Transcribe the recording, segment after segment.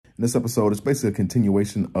And this episode is basically a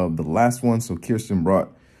continuation of the last one. So Kirsten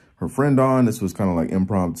brought her friend on. This was kind of like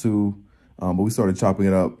impromptu, but we started chopping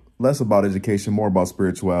it up. Less about education, more about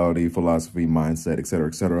spirituality, philosophy, mindset, et cetera,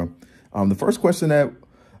 et cetera. The first question that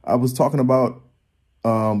I was talking about,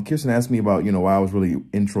 Kirsten asked me about, why I was really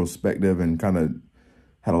introspective and kind of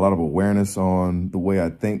had a lot of awareness on the way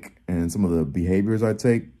I think and some of the behaviors I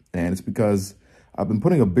take. And it's because I've been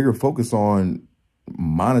putting a bigger focus on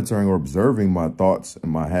monitoring or observing my thoughts and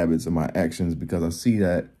my habits and my actions, because I see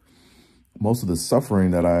that most of the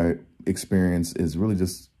suffering that I experience is really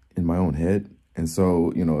just in my own head. And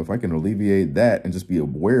so, if I can alleviate that and just be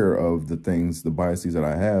aware of the things, the biases that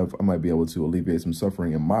I have, I might be able to alleviate some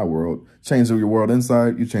suffering in my world. Change your world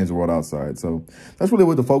inside, you change the world outside. So that's really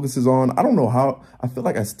what the focus is on. I don't know how. I feel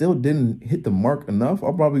like I still didn't hit the mark enough.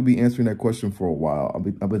 I'll probably be answering that question for a while.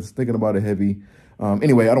 I've been thinking about it heavy.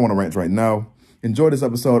 Anyway, I don't want to rant right now. Enjoy this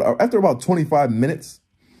episode. After about 25 minutes,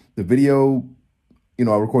 the video,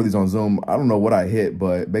 I record these on Zoom. I don't know what I hit,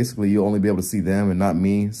 but basically you'll only be able to see them and not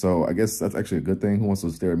me. So I guess that's actually a good thing. Who wants to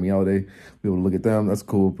stare at me all day? Be able to look at them. That's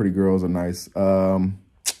cool. Pretty girls are nice.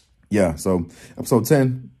 Yeah. So episode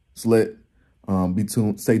 10, it's lit.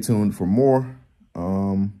 Stay tuned for more.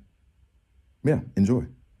 Yeah, enjoy.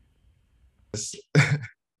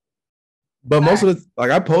 But most of the,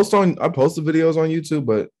 I post the videos on YouTube,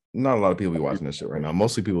 but not a lot of people be watching this shit right now.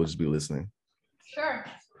 Mostly people just be listening. Sure.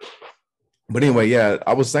 But anyway, yeah,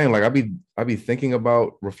 I was saying, like, I be thinking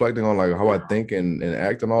about reflecting on like how I think and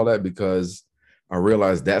act and all that, because I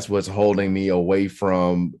realize that's what's holding me away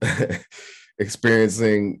from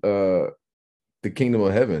experiencing the kingdom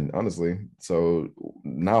of heaven, honestly. So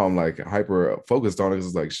now I'm like hyper focused on it.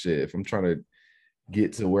 It's like, shit, if I'm trying to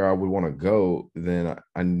get to where I would want to go, then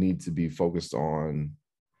I need to be focused on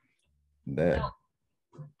that.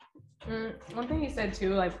 One thing you said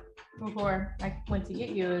too, like before I went to get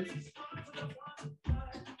you, is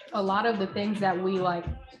a lot of the things that we like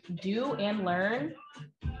do and learn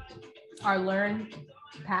are learned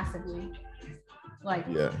passively. Like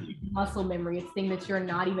muscle memory, it's things that you're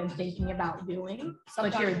not even thinking about doing,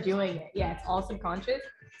 but you're doing it. Yeah, it's all subconscious.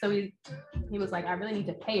 So he was like, I really need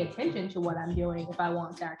to pay attention to what I'm doing if I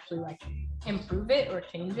want to actually like improve it or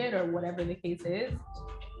change it or whatever the case is.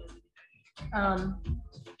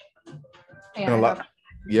 And a lot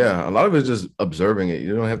of it is just observing it.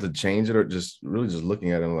 You don't have to change it, or just really just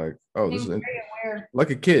looking at it and like, oh, this is like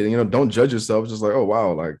a kid. Don't judge yourself. Just like, oh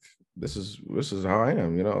wow, like this is how I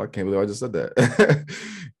am. I can't believe I just said that.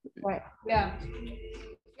 Right. Yeah.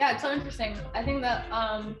 Yeah, it's so interesting. I think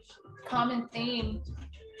the common theme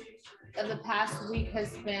of the past week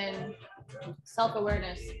has been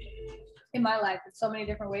self-awareness in my life in so many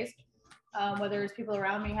different ways. Whether it's people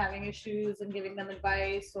around me having issues and giving them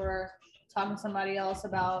advice, or talking to somebody else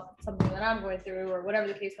about something that I'm going through, or whatever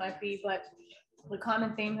the case might be. But the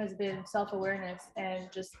common theme has been self-awareness and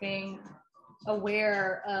just being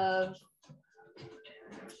aware of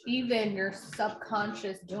even your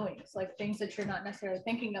subconscious doings, like things that you're not necessarily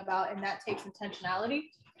thinking about. And that takes intentionality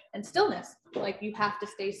and stillness. Like you have to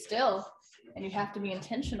stay still and you have to be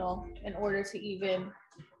intentional in order to even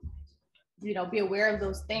be aware of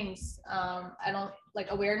those things.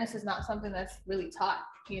 Awareness is not something that's really taught,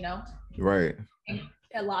 Right. And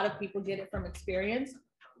a lot of people get it from experience.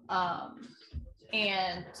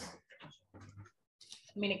 And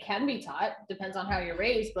I mean, it can be taught, depends on how you're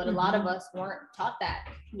raised, but a lot of us weren't taught that.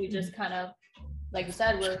 We just kind of, like you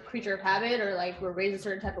said, we're a creature of habit, or like we're raised a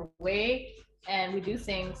certain type of way and we do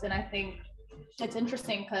things. And I think it's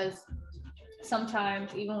interesting because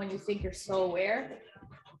sometimes even when you think you're so aware,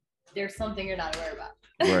 there's something you're not aware about.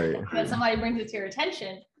 Right. That somebody brings it to your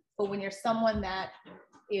attention. But when you're someone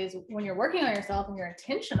when you're working on yourself and you're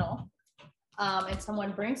intentional, and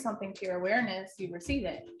someone brings something to your awareness, you receive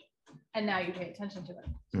it. And now you pay attention to it.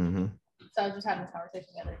 Mm-hmm. So I was just having this conversation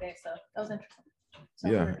the other day. So that was interesting.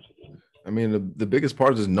 Yeah. I mean, the biggest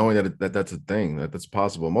part is just knowing that that's a thing, that's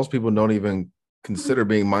possible. Most people don't even consider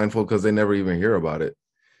being mindful because they never even hear about it.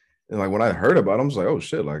 And like when I heard about it, I'm just like, oh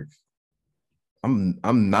shit, like I'm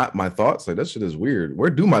not my thoughts. Like that shit is weird. Where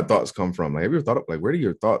do my thoughts come from? Like have you ever thought of, like, where do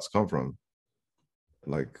your thoughts come from?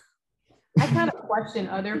 Like I kind of question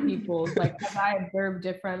other people's, like as I observe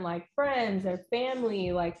different like friends or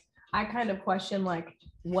family, like I kind of question like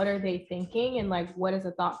what are they thinking and like what is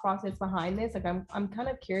the thought process behind this? Like I'm kind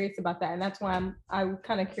of curious about that. And that's why I'm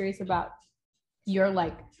kind of curious about your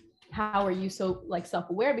like how are you so like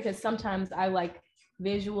self-aware, because sometimes I like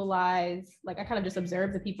visualize, like I kind of just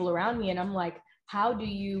observe the people around me and I'm like, how do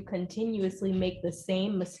you continuously make the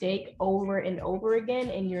same mistake over and over again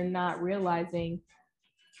and you're not realizing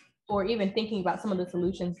or even thinking about some of the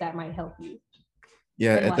solutions that might help you?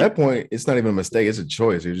 Yeah, And at like, that point, it's not even a mistake. It's a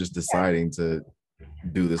choice. You're just deciding to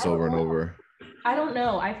do this over and over. I don't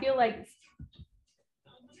know. I feel like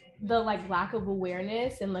the like lack of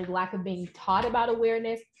awareness and like lack of being taught about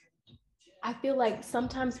awareness, I feel like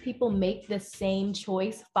sometimes people make the same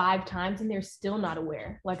choice 5 times and they're still not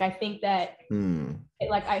aware. Like I think that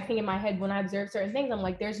like I think in my head when I observe certain things, I'm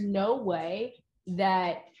like, there's no way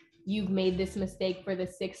that you've made this mistake for the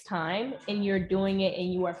 6th time and you're doing it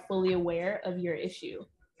and you are fully aware of your issue.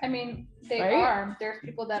 I mean, they are. There's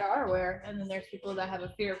people that are aware, and then there's people that have a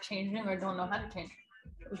fear of changing or don't know how to change,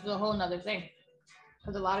 which is a whole nother thing.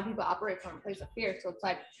 Because a lot of people operate from a place of fear. So it's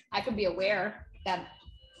like, I could be aware that,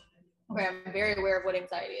 okay, I'm very aware of what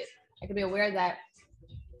anxiety is. I could be aware that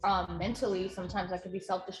mentally, sometimes I could be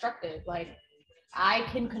self-destructive. Like, I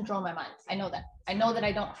can control my mind. I know that. I know that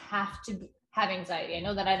I don't have to have anxiety. I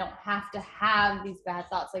know that I don't have to have these bad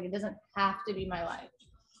thoughts. Like, it doesn't have to be my life.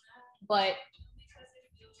 But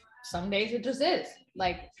some days it just is.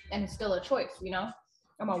 Like, and it's still a choice, you know?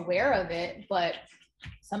 I'm aware of it, but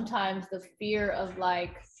sometimes the fear of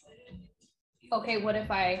like, okay, what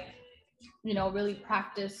if I, really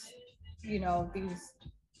practice, these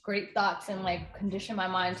great thoughts and like condition my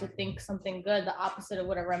mind to think something good, the opposite of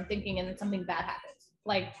whatever I'm thinking, and then something bad happens.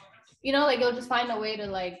 Like, like you'll just find a way to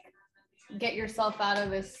like get yourself out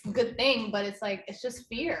of this good thing, but it's like, it's just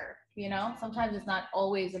fear, Sometimes it's not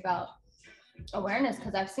always about awareness,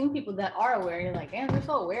 because I've seen people that are aware, and you're like, man, they're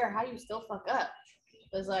so aware, how do you still fuck up?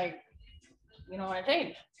 It's like, you don't want to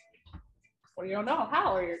change, or you don't know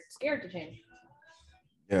how, or you're scared to change.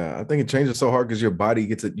 Yeah, I think it changes so hard because your body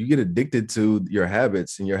you get addicted to your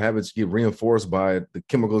habits, and your habits get reinforced by the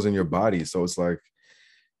chemicals in your body. So it's like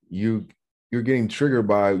you're getting triggered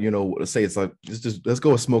by, let's say it's like, let's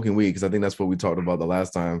go with smoking weed, because I think that's what we talked about the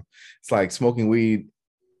last time. It's like smoking weed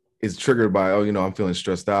is triggered by, I'm feeling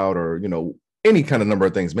stressed out, or, any kind of number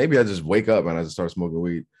of things. Maybe I just wake up and I just start smoking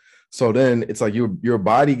weed. So then it's like your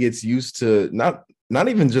body gets used to not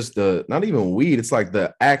even weed. It's like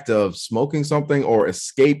the act of smoking something or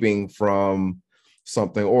escaping from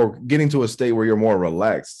something or getting to a state where you're more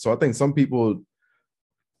relaxed. So I think some people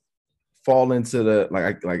fall into the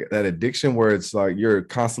like that addiction where it's like you're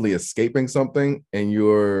constantly escaping something, and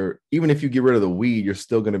even if you get rid of the weed, you're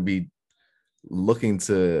still going to be looking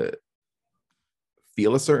to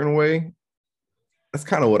feel a certain way. That's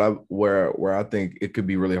kind of where I think it could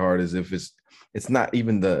be really hard, is if it's not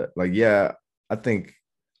even I think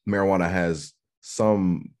marijuana has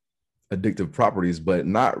some addictive properties, but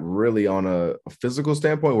not really on a physical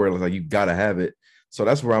standpoint where it's like you gotta have it. So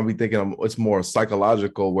that's where I'll be thinking it's more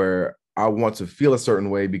psychological, where I want to feel a certain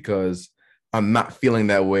way because I'm not feeling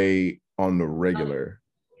that way on the regular.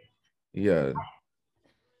 Yeah.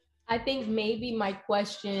 I think maybe my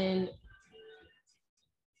question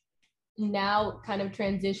now kind of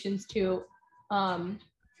transitions to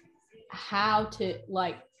how to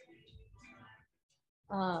like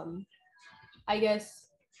I guess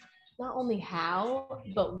not only how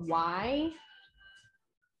but why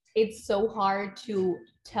it's so hard to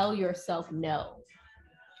tell yourself no.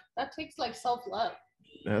 That takes like self-love.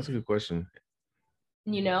 Yeah, that's a good question.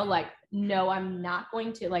 Like, no, I'm not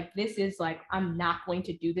going to, like, this is like, I'm not going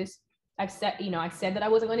to do this. I said that I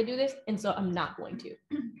wasn't going to do this, and so I'm not going to.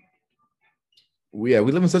 We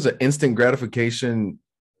live in such an instant gratification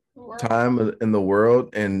time in the world,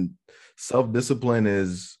 and self-discipline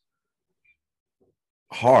is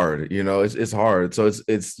hard. It's hard. So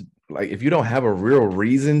it's like, if you don't have a real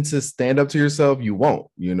reason to stand up to yourself, you won't.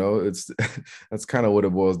 It's that's kind of what it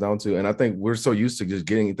boils down to. And I think we're so used to just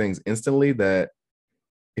getting things instantly that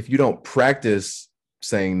if you don't practice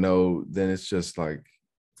saying no, then it's just like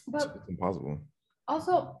it's impossible.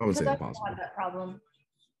 Also, I would say I impossible. have that problem,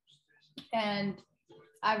 and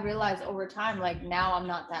I realized over time, like, now I'm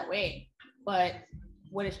not that way. But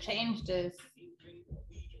what has changed is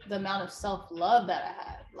the amount of self-love that I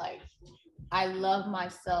have. Like, I love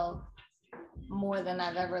myself more than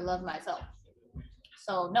I've ever loved myself.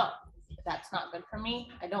 So no, that's not good for me.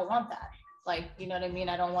 I don't want that. Like, you know what I mean?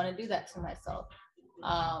 I don't want to do that to myself.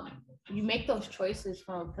 You make those choices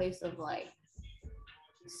from a place of like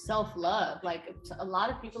self-love. Like, a lot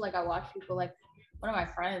of people, like, I watch people, like one of my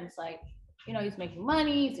friends, like, he's making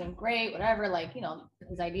money, he's doing great, whatever, like,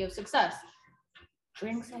 his idea of success,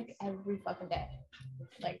 drinks like every fucking day.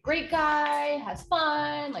 Like, great guy, has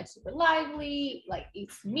fun, like super lively, like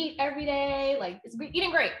eats meat every day, like is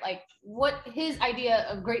eating great. Like, what his idea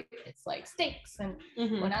of great is, like steaks and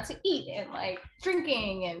going out to eat and like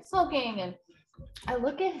drinking and smoking. And I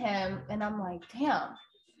look at him and I'm like, damn,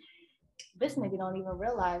 this nigga don't even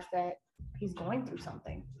realize that he's going through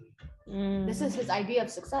something. This is his idea of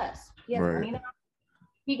success. He has money now.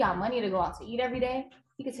 He got money to go out to eat every day.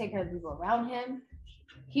 He could take care of the people around him.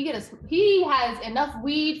 He has enough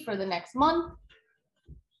weed for the next month.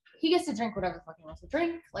 He gets to drink whatever the fuck he wants to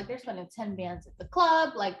drink. Like, they're spending 10 bands at the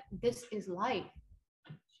club. Like, this is life.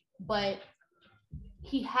 But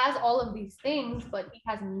he has all of these things, but he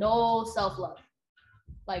has no self-love.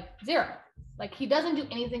 Like, zero. Like, he doesn't do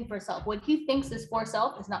anything for self. What he thinks is for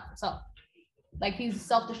self is not for self. Like, he's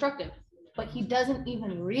self-destructive, but he doesn't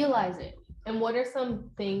even realize it. And what are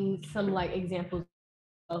some things, some like examples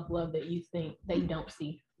of love that you think that you don't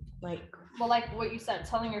see? Like, well, like what you said,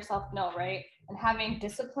 telling yourself no, right? And having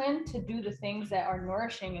discipline to do the things that are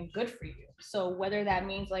nourishing and good for you. So whether that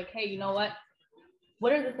means like, hey, you know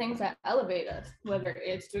what are the things that elevate us? Whether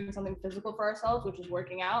it's doing something physical for ourselves, which is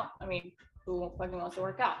working out. I mean, who fucking wants to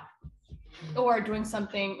work out? Or doing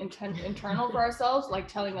something internal for ourselves, like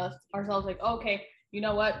telling ourselves like, okay, you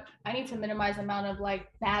know what? I need to minimize the amount of like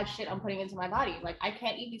bad shit I'm putting into my body. Like, I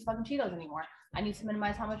can't eat these fucking Cheetos anymore. I need to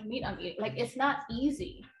minimize how much meat I'm eating. Like, it's not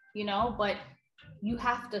easy, you know, but you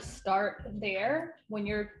have to start there. When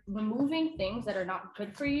you're removing things that are not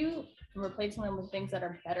good for you and replacing them with things that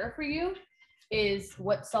are better for you is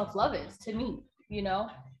what self-love is to me, you know?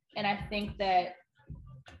 And I think that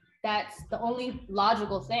that's the only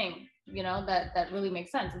logical thing, you know, that really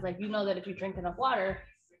makes sense. It's like, you know, that if you drink enough water,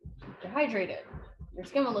 you're hydrated, your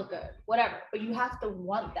skin will look good, whatever. But you have to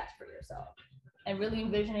want that for yourself and really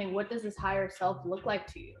envisioning, what does this higher self look like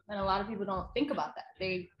to you? And a lot of people don't think about that.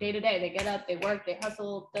 They day to day, they get up, they work, they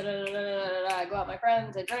hustle, I go out with my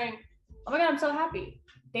friends, I drink. Oh my God, I'm so happy.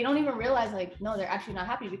 They don't even realize, like, no, they're actually not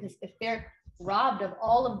happy, because if they're robbed of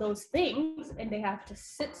all of those things and they have to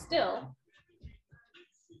sit still,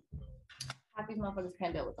 happy motherfuckers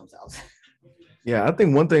can't deal with themselves. Yeah, I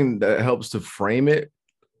think one thing that helps to frame it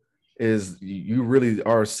is you really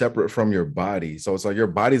are separate from your body. So it's like your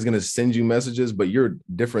body's going to send you messages, but you're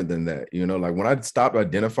different than that. You know, like when I stopped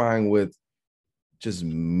identifying with just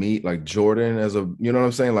me, like Jordan as a, you know what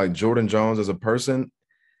I'm saying? Like Jordan Jones as a person,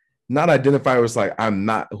 not identify with like, I'm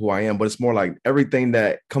not who I am, but it's more like everything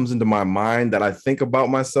that comes into my mind that I think about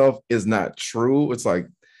myself is not true. It's like,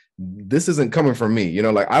 this isn't coming from me, you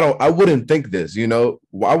know, like I wouldn't think this, you know,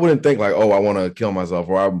 I wouldn't think like, oh, I want to kill myself,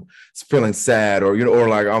 or I'm feeling sad, or, you know, or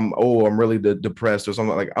like I'm really depressed or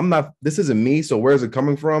something. Like, I'm not, this isn't me. So where's it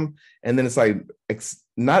coming from? And then it's like,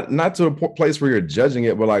 not to a place where you're judging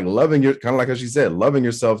it, but like loving your, kind of like as she said, loving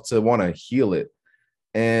yourself to want to heal it.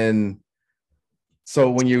 And so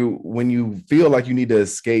when you feel like you need to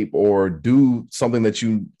escape or do something that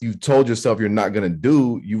you told yourself you're not going to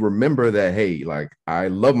do, you remember that, hey, like, I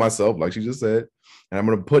love myself, like she just said, and I'm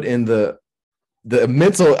going to put in the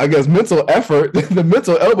mental effort, the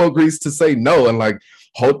mental elbow grease to say no, and like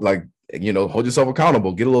hold yourself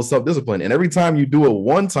accountable, get a little self-discipline. And every time you do it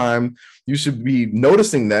one time, you should be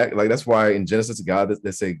noticing that. Like, that's why in Genesis, God,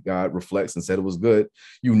 they say God reflects and said it was good.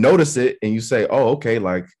 You notice it and you say, oh, okay,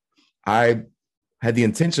 like I had the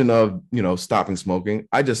intention of, you know, stopping smoking.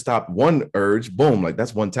 I just stopped one urge. Boom. Like,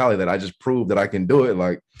 that's one tally that I just proved that I can do it.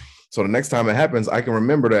 Like, so the next time it happens, I can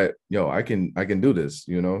remember that, I can do this,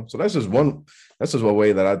 you know? So that's just one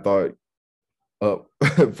way that I thought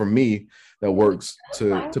for me that works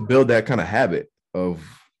to build that kind of habit of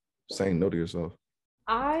saying no to yourself.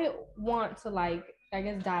 I want to, like, I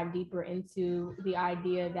guess, dive deeper into the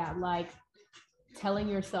idea that, like, telling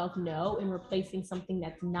yourself no and replacing something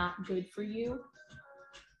that's not good for you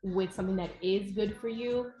with something that is good for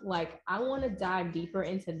you. Like, I want to dive deeper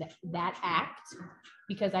into that act,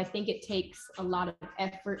 because I think it takes a lot of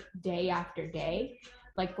effort day after day.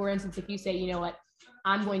 Like, for instance, if you say, you know what,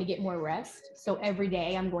 I'm going to get more rest, so every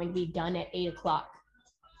day I'm going to be done at 8:00,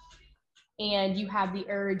 and you have the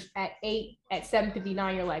urge at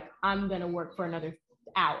 7:59, you're like, I'm going to work for another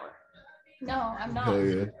hour. No, I'm not.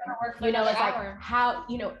 Yeah. You know, it's like, how,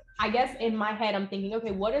 you know, I guess in my head, I'm thinking, okay,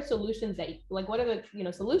 what are solutions that, like, what are the, you know,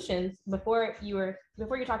 solutions before you're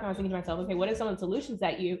talking, I was thinking to myself, okay, what are some of the solutions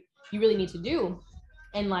that you really need to do?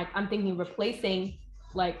 And like, I'm thinking replacing,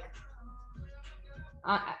 like,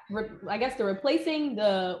 I guess the replacing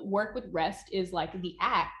the work with rest is like the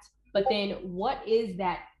act, but then what is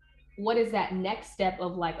that next step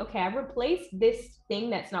of like, okay, I've replaced this thing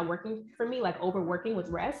that's not working for me, like overworking with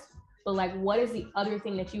rest, but like, what is the other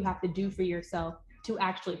thing that you have to do for yourself to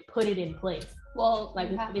actually put it in place? Well, like,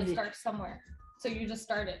 you have to start somewhere. So you just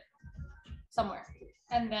started somewhere.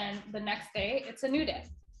 And then the next day, it's a new day.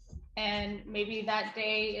 And maybe that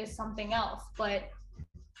day is something else. But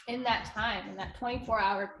in that time, in that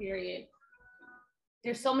 24-hour period,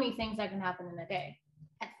 there's so many things that can happen in a day.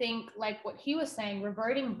 I think, like what he was saying,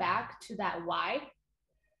 reverting back to that why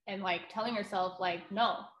and like telling yourself, like,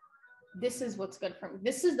 no, this is what's good for me.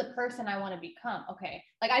 This is the person I want to become. Okay.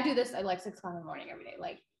 Like I do this at like 6 o'clock in the morning every day.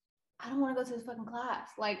 Like, I don't want to go to this fucking class.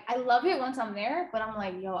 Like, I love it once I'm there, but I'm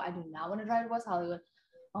like, yo, I do not want to drive to West Hollywood.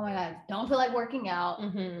 Oh my God, don't feel like working out.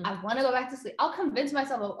 I want to go back to sleep. I'll convince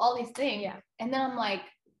myself of all these things. Yeah. And then I'm like,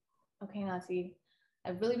 okay, Nati, I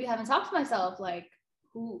really be having to talk to myself. Like,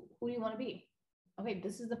 who do you want to be? Okay,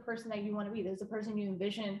 this is the person that you want to be. This is the person you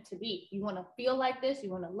envision to be. You want to feel like this.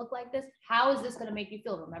 You want to look like this. How is this going to make you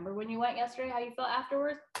feel? Remember when you went yesterday, how you felt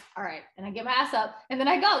afterwards? All right. And I get my ass up and then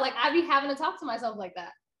I go. Like, I be having to talk to myself like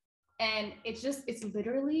that. And it's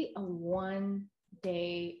literally a 1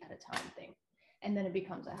 day at a time thing. And then it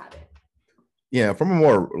becomes a habit. Yeah. From a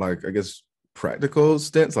more like, I guess, practical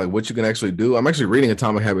stance, like what you can actually do. I'm actually reading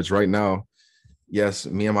Atomic Habits right now. Yes,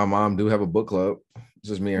 me and my mom do have a book club. It's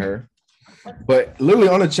just me and her. But literally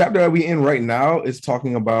on the chapter that we in right now, it's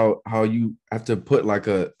talking about how you have to put like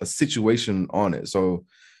a situation on it. So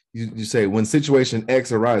you say, when situation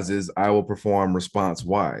X arises, I will perform response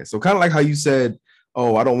Y. So kind of like how you said,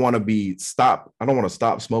 oh, I don't want to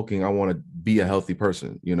stop smoking. I want to be a healthy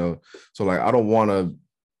person, you know? So like, I don't want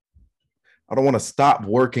to stop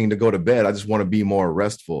working to go to bed. I just want to be more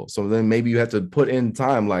restful. So then maybe you have to put in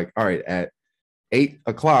time, like, all right, at 8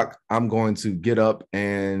 o'clock, I'm going to get up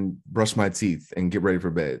and brush my teeth and get ready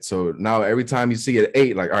for bed. So now every time you see it at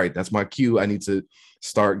 8, like, all right, that's my cue. I need to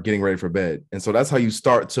start getting ready for bed. And so that's how you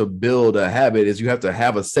start to build a habit, is you have to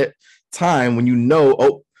have a set time when you know,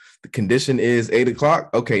 oh, the condition is 8 o'clock.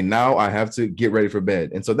 Okay, now I have to get ready for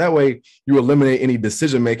bed. And so that way you eliminate any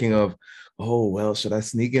decision making of, oh, well, should I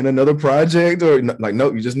sneak in another project? Or like,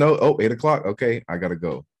 no, you just know, oh, 8 o'clock. Okay, I got to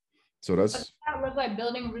go. So that's like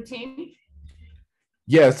building routine.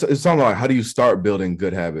 Yeah, it's something like, how do you start building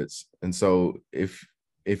good habits? And so if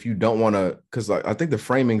you don't want to, because like, I think the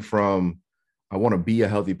framing from I want to be a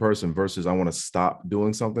healthy person versus I want to stop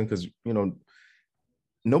doing something, because you know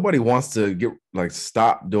nobody wants to get like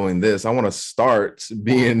stop doing this. I want to start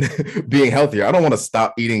being healthier. I don't want to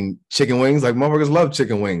stop eating chicken wings. Like motherfuckers love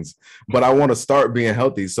chicken wings, but I want to start being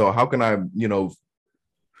healthy. So how can I,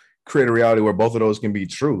 create a reality where both of those can be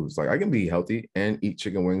true? It's like I can be healthy and eat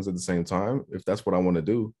chicken wings at the same time if that's what I want to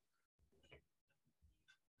do.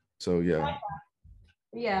 So yeah,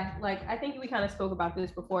 like I think we kind of spoke about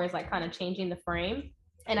this before, is like kind of changing the frame.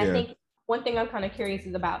 And I think one thing I'm kind of curious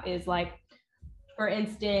about is like, for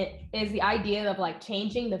instance, is the idea of like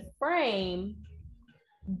changing the frame,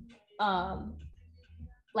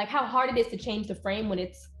 like how hard it is to change the frame when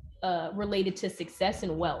it's related to success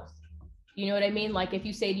and wealth. You know what I mean? Like if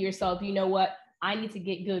you say to yourself, you know what, I need to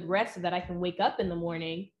get good rest so that I can wake up in the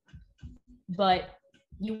morning, but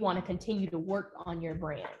you want to continue to work on your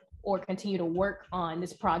brand or continue to work on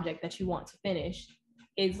this project that you want to finish,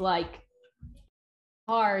 is like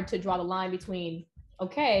hard to draw the line between,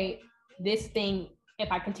 okay, this thing,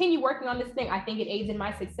 if I continue working on this thing, I think it aids in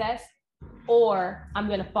my success, or I'm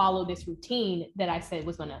going to follow this routine that I said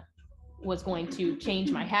was going to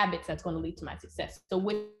change my habits, that's going to lead to my success. So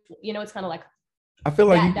it's kind of like, I feel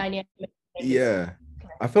like that dynamic. Yeah.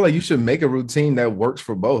 I feel like you should make a routine that works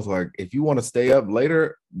for both. Like if you want to stay up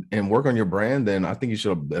later and work on your brand, then I think you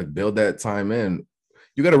should build that time in.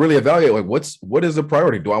 You got to really evaluate like what is the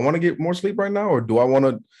priority? Do I want to get more sleep right now, or do I want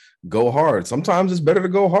to go hard? Sometimes it's better to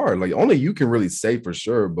go hard. Like only you can really say for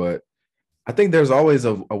sure, but I think there's always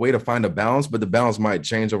a way to find a balance, but the balance might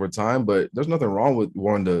change over time. But there's nothing wrong with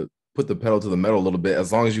wanting to put the pedal to the metal a little bit,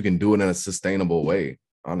 as long as you can do it in a sustainable way.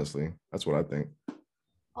 Honestly, that's what I think.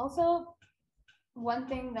 Also, one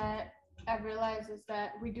thing that I've realized is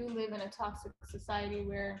that we do live in a toxic society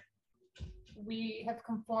where we have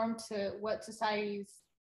conformed to what society's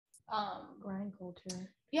grind culture.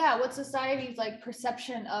 Yeah, what society's like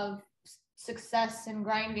perception of success and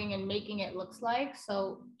grinding and making it looks like.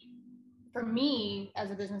 So for me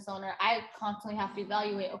as a business owner, I constantly have to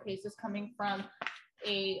evaluate, okay, is this coming from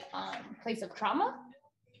a place of trauma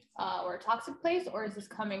or a toxic place, or is this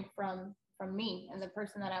coming from me and the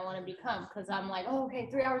person that I want to become? Because I'm like, oh, okay,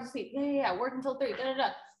 3 hours of sleep, yeah, work until 3,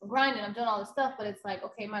 I'm grinding, I'm doing all this stuff, but it's like,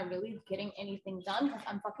 okay, am I really getting anything done? Because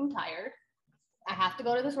I'm fucking tired. I have to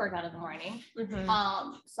go to this workout in the morning.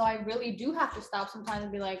 So I really do have to stop sometimes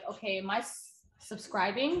and be like, okay, am I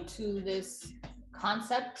subscribing to this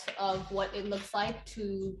concept of what it looks like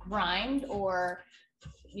to grind or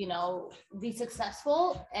be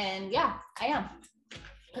successful? And yeah, I am,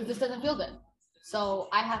 because this doesn't feel good. So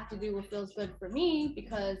I have to do what feels good for me,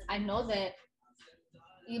 because I know that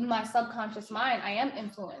in my subconscious mind, I am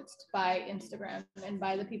influenced by Instagram and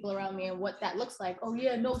by the people around me and what that looks like. Oh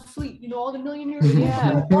yeah, no sleep. All the millionaires.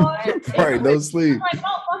 Yeah. Right, no sleep. I'm like,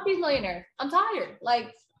 no, fuck these millionaires. I'm tired.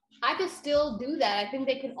 Like, I could still do that. I think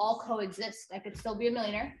they can all coexist. I could still be a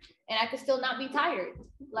millionaire and I could still not be tired.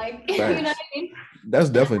 Like, you know what I mean? That's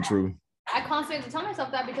definitely true. I constantly tell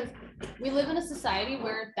myself that because we live in a society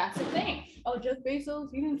where that's the thing. Oh, Jeff Bezos,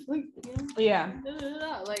 he didn't sleep. You know? Yeah.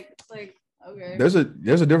 Like, okay. There's a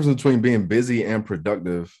difference between being busy and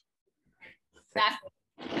productive. Exactly.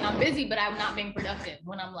 And I'm busy, but I'm not being productive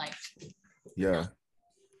when I'm like. Yeah.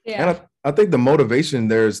 Yeah. And I think the motivation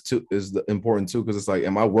there is important too, because it's like,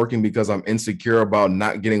 am I working because I'm insecure about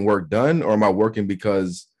not getting work done, or am I working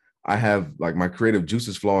because I have like my creative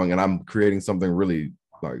juices flowing and I'm creating something really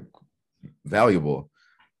like valuable?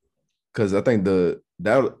 Because I think that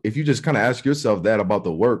if you just kind of ask yourself that about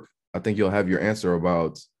the work, I think you'll have your answer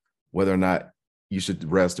about whether or not you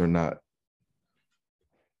should rest or not.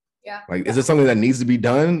 Yeah. Like, is it something that needs to be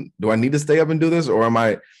done? Do I need to stay up and do this? Or am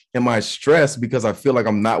I stressed because I feel like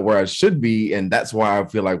I'm not where I should be? And that's why I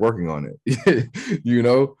feel like working on it. You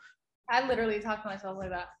know? I literally talk to myself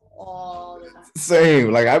like that all the time.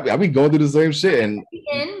 Same. Like I be going through the same shit. And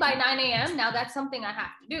in by 9 a.m. Now that's something I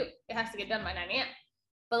have to do. It has to get done by 9 a.m.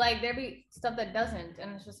 But like there be stuff that doesn't.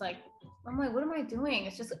 And it's just like, I'm like, what am I doing?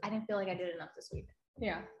 It's just I didn't feel like I did enough this week.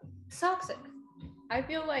 Yeah. It's toxic. I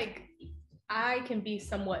feel like I can be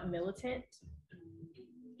somewhat militant.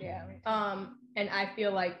 Yeah. And I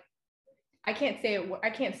feel like I can't say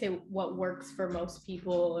what works for most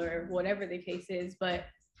people or whatever the case is, but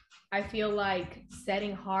I feel like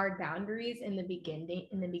setting hard boundaries in the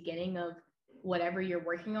beginning of whatever you're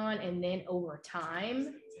working on, and then over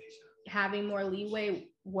time having more leeway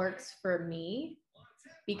works for me,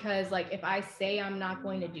 because like if I say I'm not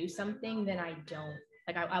going to do something, then I don't.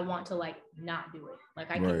 Like I want to like not do it. Like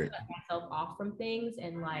I can cut myself off from things,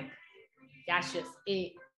 and like that's just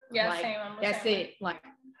it. Yeah, like, same. That's it. Like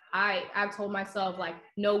I've told myself like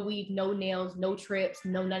no weave, no nails, no trips,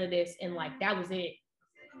 no none of this, and like that was it.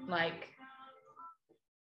 Like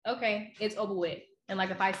okay, it's over with. And like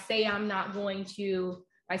if I say I'm not going to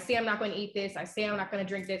eat this, I say I'm not going to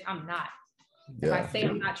drink this, I'm not. Yeah. If I say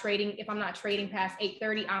I'm not trading past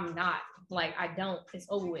 8:30, I'm not. Like I don't. It's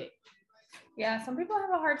over with. Yeah, some people have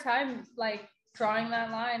a hard time like drawing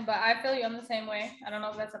that line, but I feel you. I'm the same way. I don't know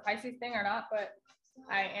if that's a Pisces thing or not, but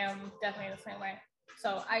I am definitely the same way.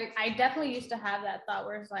 So I definitely used to have that thought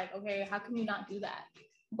where it's like, okay, how can you not do that?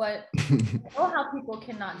 But I know how people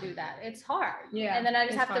cannot do that. It's hard. Yeah. And then I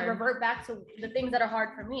just have to revert back to the things that are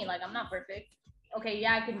hard for me. Like I'm not perfect. Okay,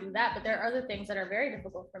 yeah, I can do that, but there are other things that are very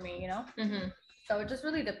difficult for me, you know? Mm-hmm. So it just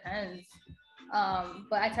really depends.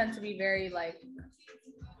 But I tend to be very like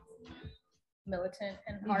militant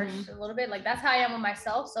and harsh a little bit. Like that's how I am with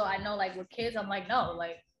myself. So I know like with kids, I'm like, no,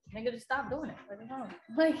 like nigga, just stop doing it. Like, no.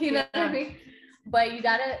 Like you know what I mean? But you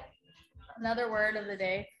gotta. Another word of the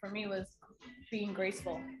day for me was being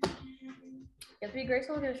graceful. You have to be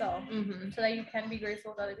graceful with yourself so that you can be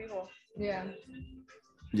graceful with other people. Yeah.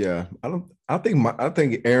 Yeah, I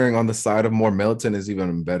think erring on the side of more militant is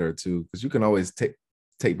even better too, because you can always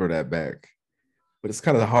taper that back. But it's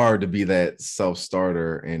kind of hard to be that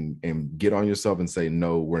self-starter and get on yourself and say,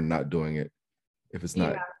 no, we're not doing it. If it's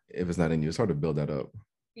not in you, it's hard to build that up.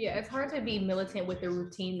 Yeah, it's hard to be militant with a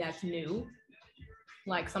routine that's new.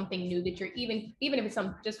 Like something new that you're even if it's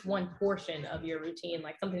just one portion of your routine,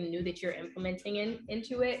 like something new that you're implementing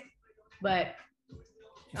into it. But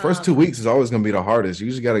first 2 weeks is always going to be the hardest. You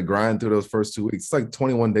usually got to grind through those first 2 weeks. It's like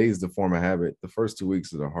 21 days to form a habit. The first 2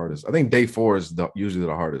 weeks are the hardest. I think day 4 is usually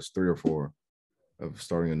the hardest, 3 or 4 of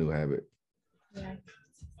starting a new habit. Yeah.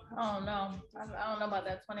 Oh no, I don't know about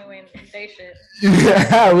that 21 day shit.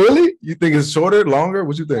 Yeah, really? You think it's shorter, longer?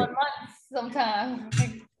 What you think? 1 month sometimes.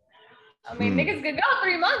 I mean, niggas could go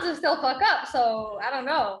 3 months and still fuck up. So I don't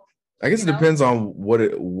know. I guess it depends on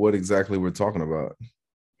what exactly we're talking about.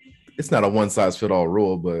 It's not a one size fit all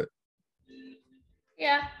rule, but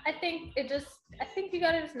yeah, I think you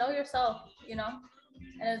gotta just know yourself, you know.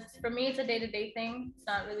 And for me, it's a day-to-day thing. It's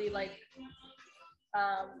not really like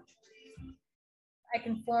I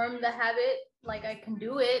can form the habit, like I can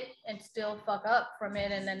do it and still fuck up from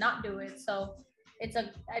it and then not do it. So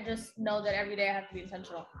I just know that every day I have to be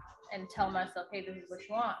intentional and tell myself, hey, this is what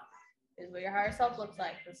you want. This is what your higher self looks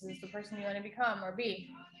like. This is the person you want to become or be.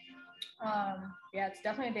 Yeah, it's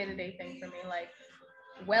definitely a day-to-day thing for me. Like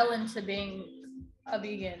well into being a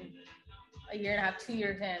vegan, 1.5 years, 2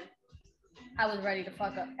 years in, I was ready to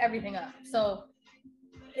fuck up everything up. So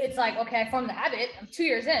it's like, okay, I formed the habit. I'm 2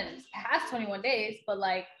 years in. It's past 21 days, but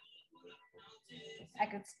like,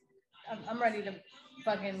 I'm ready to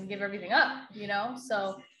fucking give everything up, you know?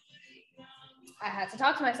 So I had to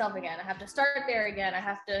talk to myself again. I have to start there again. I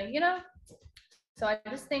have to, you know? So I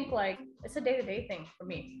just think like it's a day-to-day thing for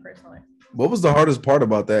me personally. What was the hardest part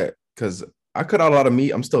about that? Because I cut out a lot of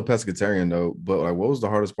meat. I'm still a pescatarian though, but like, what was the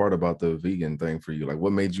hardest part about the vegan thing for you? Like,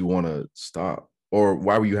 what made you want to stop, or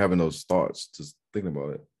why were you having those thoughts? Just thinking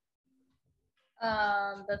about it.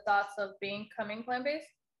 The thoughts of becoming plant-based.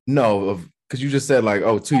 No, of because you just said like,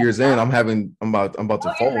 oh, 2 years in, I'm about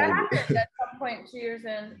to fold. That happened at some point 2 years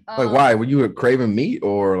in. Like, why were you craving meat,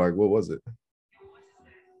 or like, what was it?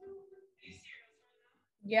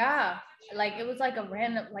 Yeah, like it was like a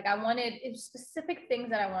random, like I wanted, it was specific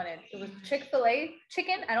things that I wanted. It was Chick-fil-A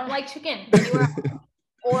chicken. I don't like chicken anywhere else.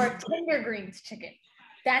 Or Tender Greens chicken.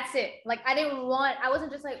 That's it. Like I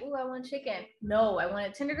wasn't just like, oh, I want chicken. No, I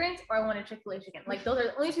wanted Tender Greens or I wanted Chick-fil-A chicken. Like those are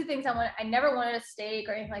the only two things I wanted. I never wanted a steak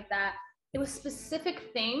or anything like that. It was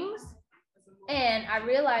specific things. And I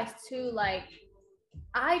realized too, like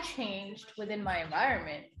I changed within my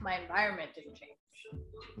environment. My environment didn't change.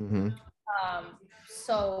 Mm-hmm.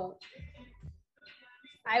 So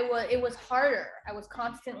it was harder. I was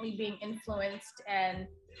constantly being influenced and,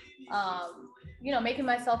 making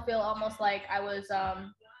myself feel almost like I was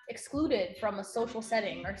excluded from a social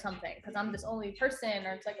setting or something because I'm this only person,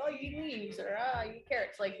 or it's like, oh, you eat leaves, or you eat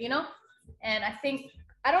carrots, like, and I think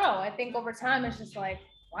over time it's just like,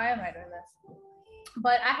 why am I doing this?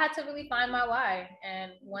 But I had to really find my why.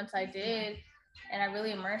 And once I did, and I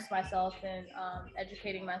really immersed myself in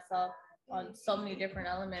educating myself on so many different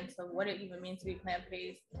elements of what it even means to be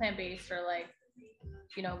plant-based, or like,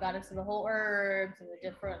 got into the whole herbs and the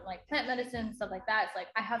different like plant medicine, stuff like that. It's like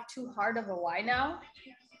I have too hard of a why now.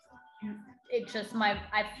 It just I've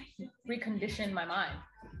reconditioned my mind.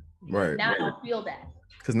 Right. Now I feel that.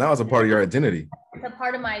 Because now it's a part of your identity. It's a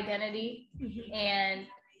part of my identity. And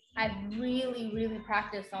I've really, really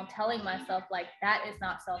practiced on telling myself like that is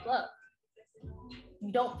not self-love.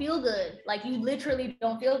 You don't feel good. Like you literally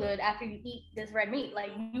don't feel good after you eat this red meat. Like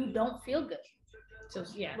you don't feel good. So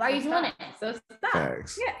yeah. Why are you doing it? So stop.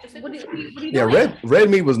 Facts. Yeah. What are you doing? Yeah, red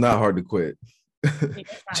meat was not hard to quit.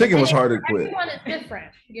 Chicken was hard to quit. Everyone is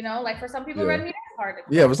different, like for some people, red meat is hard to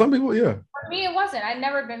quit. Yeah, for some people, yeah. For me, it wasn't. I'd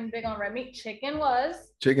never been big on red meat. Chicken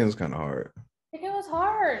was kind of hard. Chicken was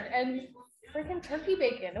hard, and freaking turkey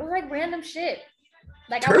bacon. It was like random shit.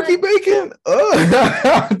 Like turkey bacon?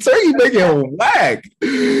 Turkey bacon whack.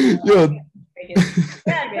 Yo.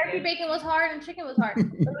 Yeah, turkey bacon was hard and chicken was hard.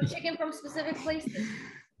 It was chicken from specific places.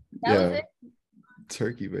 That was it.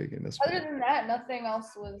 Turkey bacon. That's other than that, nothing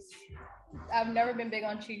else was. I've never been big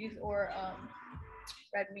on cheese or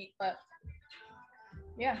red meat, but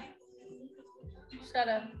yeah, just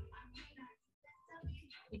gotta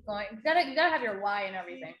keep going. You gotta have your why and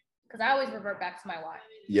everything, because I always revert back to my why.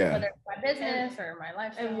 Yeah. Whether it's my business or my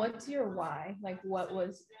lifestyle. And what's your why? Like, what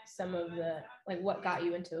was some of the what got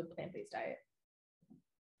you into a plant-based diet?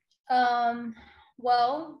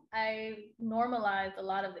 Well, I normalized a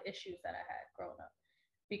lot of the issues that I had growing up,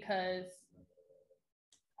 because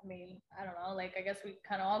I don't know, like I guess we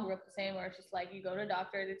kind of all grew up the same, where it's just like you go to a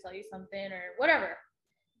doctor, they tell you something or whatever.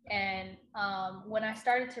 And when I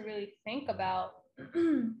started to really think about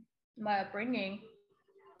my upbringing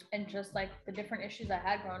and just like the different issues I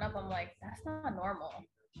had growing up, I'm like, that's not normal.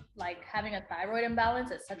 Like having a thyroid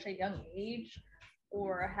imbalance at such a young age,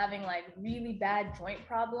 or having like really bad joint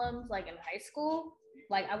problems like in high school.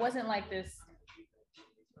 Like I wasn't like this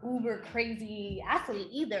uber crazy athlete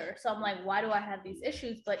either. So I'm like, why do I have these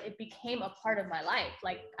issues? But it became a part of my life.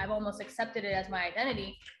 Like I've almost accepted it as my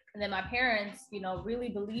identity. And then my parents, really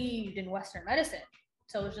believed in Western medicine.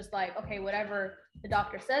 So it's just like, okay, whatever the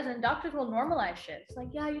doctor says, and doctors will normalize shit. It's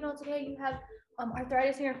like, yeah, it's okay. You have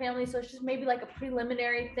arthritis in your family. So it's just maybe like a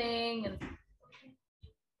preliminary thing.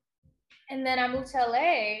 And then I moved to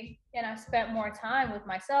LA and I spent more time with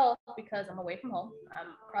myself because I'm away from home. I'm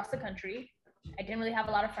across the country. I didn't really have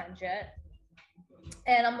a lot of friends yet.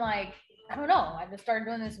 And I'm like, I don't know. I just started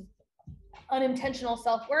doing this unintentional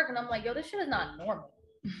self-work. And I'm like, yo, this shit is not normal.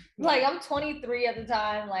 Like I'm 23 at the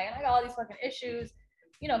time. Like I got all these fucking issues.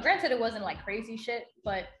 Granted it wasn't like crazy shit,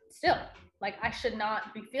 but still, like I should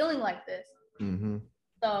not be feeling like this. Mm-hmm.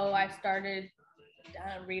 So I started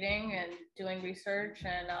reading and doing research,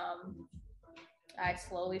 and I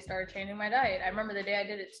slowly started changing my diet. I remember the day I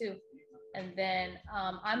did it too. And then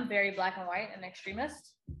I'm very black and white and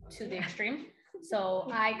extremist to the extreme. So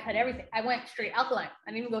I cut everything. I went straight alkaline.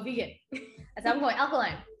 I didn't even go vegan. I said, I'm going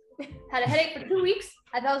alkaline. Had a headache for 2 weeks.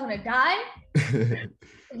 I thought I was going to die.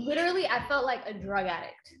 Literally, I felt like a drug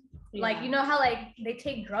addict. Yeah. Like, how like they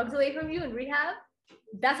take drugs away from you in rehab?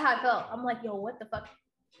 That's how I felt. I'm like, yo, what the fuck?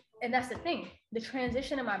 And that's the thing. The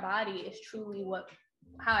transition in my body is truly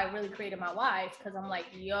how I really created my why. Because I'm like,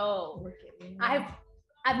 yo,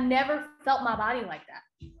 I've never felt my body like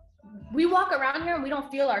that. We walk around here and we don't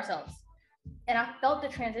feel ourselves. And I felt the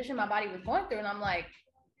transition my body was going through. And I'm like,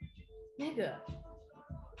 nigga,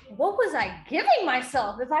 what was I giving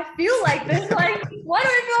myself if I feel like this? Like, why do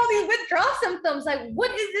I feel all these withdrawal symptoms? Like,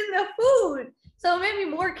 what is in the food? So it made me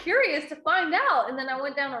more curious to find out. And then I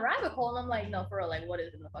went down a rabbit hole and I'm like, no, for real, like, what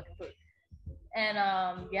is in the fucking food? And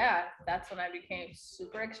yeah, that's when I became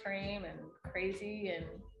super extreme and crazy and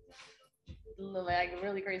like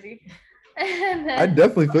really crazy. And then, I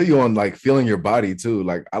definitely feel you on like feeling your body too.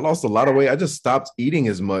 Like I lost a lot of weight. I just stopped eating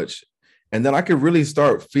as much. And then I could really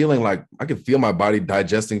start feeling like I could feel my body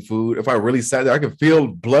digesting food. If I really sat there, I could feel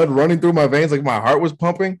blood running through my veins, like my heart was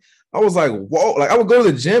pumping. I was like, whoa, like I would go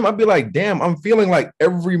to the gym. I'd be like, damn, I'm feeling like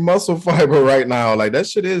every muscle fiber right now. Like that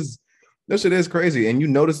shit is crazy. And you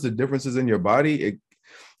notice the differences in your body.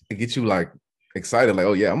 It gets you like excited, like,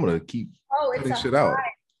 oh yeah, I'm gonna keep putting shit out.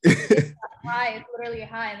 High, it's literally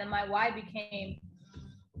high. And then my why became,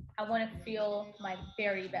 I want to feel my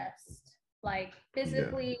very best, like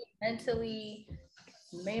physically, mentally,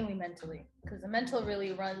 mainly mentally, because the mental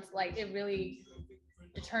really runs, like it really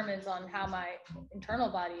determines on how my internal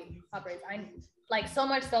body operates. I like so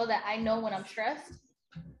much so that I know when I'm stressed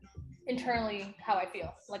internally how I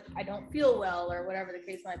feel, like I don't feel well or whatever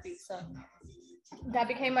the case might be. So that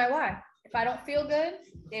became my why. If I don't feel good,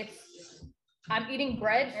 if I'm eating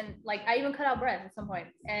bread and like I even cut out bread at some point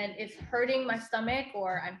and it's hurting my stomach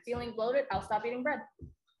or I'm feeling bloated, I'll stop eating bread.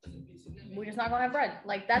 We're just not gonna have bread.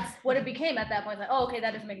 Like that's what it became at that point. Like, oh, okay,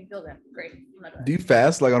 that doesn't make me feel good. Great. Do you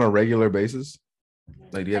fast like on a regular basis?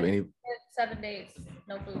 Like, do you have any? 7 days,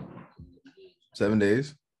 no food. 7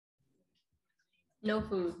 days? No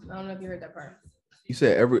food. I don't know if you heard that part. You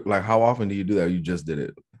said like how often do you do that? Or you just did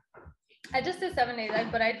it? I just did 7 days,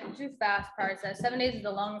 but I do fast prior to that. 7 days is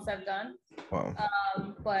the longest I've done. Wow.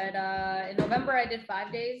 But in November I did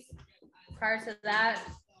 5 days. Prior to that,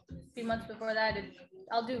 a few months before that,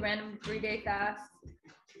 I'll do random 3-day fast.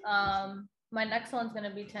 My next one's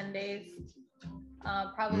gonna be 10 days.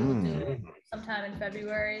 Probably will do it sometime in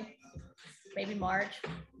February, maybe March.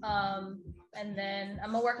 And then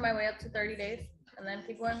I'm gonna work my way up to 30 days and then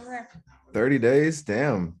keep going from there. 30 days?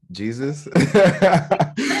 Damn, Jesus.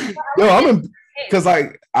 Yo, I'm because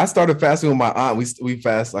like I started fasting with my aunt. We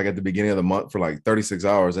fast like at the beginning of the month for like 36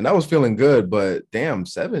 hours, and that was feeling good. But damn,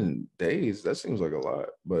 7 days, that seems like a lot.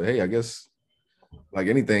 But hey, I guess like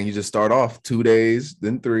anything, you just start off 2 days,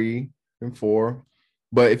 then 3, then 4.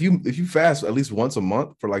 But if you fast at least once a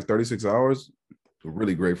month for like 36 hours,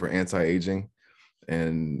 really great for anti-aging.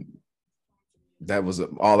 And that was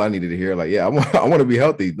all I needed to hear. Like, yeah, I want to be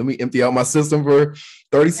healthy. Let me empty out my system for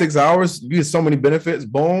 36 hours. You get so many benefits,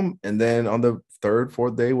 boom. And then on the 3rd,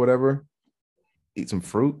 4th day, whatever, eat some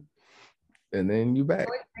fruit. And then you back.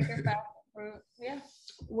 Yeah.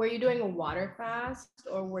 Were you doing a water fast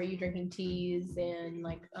or were you drinking teas and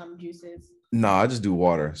like juices? No, I just do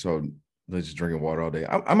water. So just drinking water all day.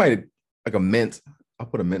 I might like a mint. I'll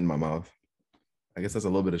put a mint in my mouth. I guess that's a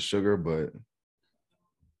little bit of sugar, but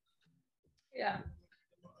yeah.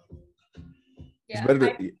 It's better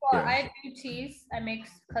to, I do teas. I make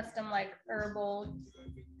custom like herbal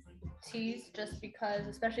teas just because,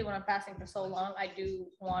 especially when I'm fasting for so long, I do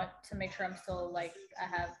want to make sure I'm still like I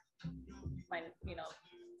have my,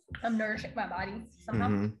 I'm nourishing my body somehow.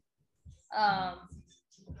 Mm-hmm.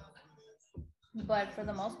 But for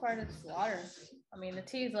the most part, it's water. I mean, the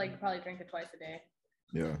tea is like you probably drink it twice a day.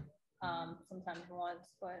 Yeah. Sometimes once,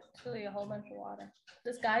 but it's really a whole bunch of water.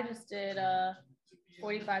 This guy just did a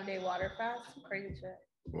 45-day water fast. Crazy shit.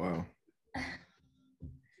 Wow.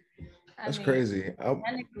 That's crazy.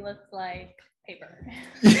 And it looks like paper.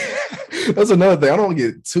 That's another thing. I don't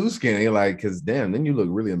get too skinny, like, because damn, then you look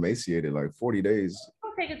really emaciated. Like 40 days.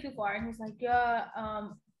 Don't take it too far. And he's like, yeah,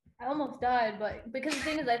 I almost died, but because the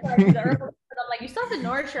thing is, I thought the herbal. I'm like, you still have to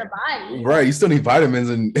nourish your body. Right. You still need vitamins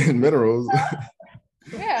and minerals.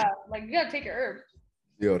 Yeah, like you gotta take your herbs.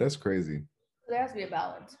 Yo, that's crazy. There has to be a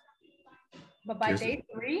balance. But by day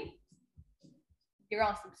 3, you're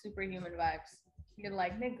on some superhuman vibes. You're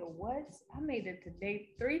like, nigga, what? I made it to day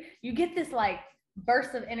 3. You get this like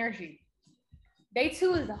burst of energy. Day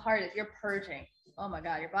 2 is the hardest. You're purging. Oh my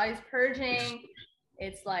God, your body's purging.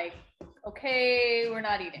 It's like, okay, we're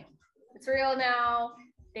not eating. It's real now.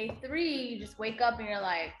 Day 3, you just wake up and you're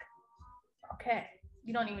like, okay.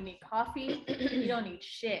 You don't even need coffee. You don't need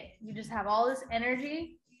shit. You just have all this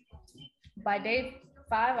energy. By day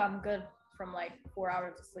 5, I'm good from like 4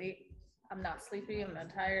 hours of sleep. I'm not sleepy. I'm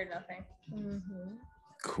not tired. Nothing. Mm-hmm.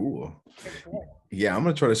 Cool. Yeah, I'm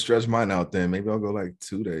gonna try to stretch mine out then. Maybe I'll go like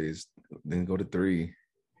 2 days, then go to 3.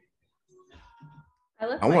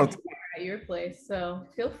 I want at your place, so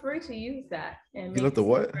feel free to use that. And You left the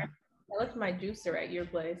what? I left my juicer at your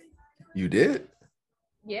place. You did?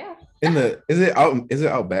 Yeah. Is it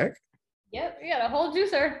out back? Yep, we got a whole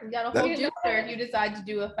juicer. We got a whole juicer if you decide to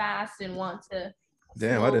do a fast and want to.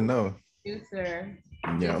 Damn, I didn't know. Juicer.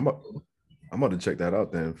 Yeah, I'm about to check that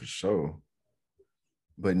out then for sure.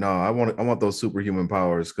 But no, I want those superhuman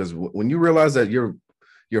powers, because when you realize that your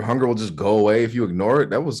hunger will just go away if you ignore it,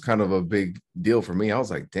 that was kind of a big deal for me. I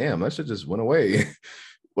was like, damn, that shit just went away.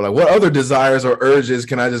 Like, what other desires or urges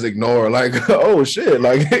can I just ignore? Like, oh shit,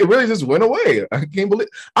 like it really just went away. I can't believe.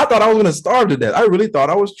 I thought I was gonna starve to death. I really thought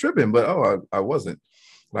I was tripping, but I wasn't.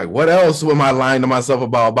 Like, what else am I lying to myself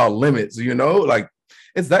about limits? Like,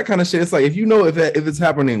 it's that kind of shit. It's like, if if it's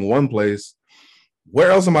happening in one place, where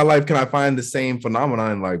else in my life can I find the same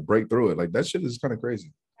phenomenon and like break through it? Like, that shit is kind of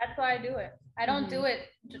crazy. That's why I do it. I don't do it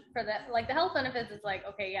just for that. Like, the health benefits is like,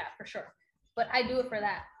 okay, yeah, for sure. But I do it for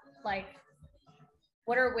that. Like,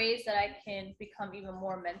 what are ways that I can become even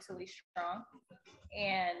more mentally strong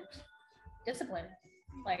and disciplined?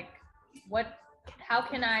 Like, how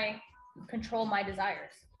can I control my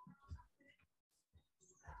desires?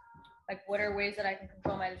 Like, what are ways that I can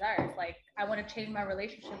control my desires? Like, I want to change my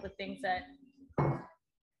relationship with things that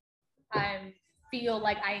I feel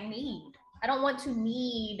like I need. I don't want to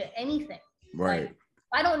need anything. Right. Like,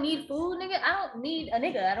 I don't need food, nigga. I don't need a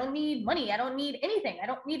nigga. I don't need money. I don't need anything. I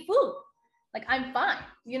don't need food. Like, I'm fine.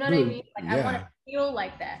 You know what I mean? Like, I want to feel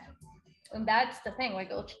like that. And that's the thing.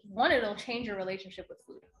 Like, it'll change your relationship with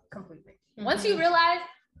food completely. Once you realize,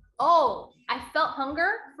 oh, I felt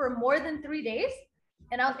hunger for more than 3 days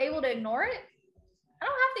and I was able to ignore it, I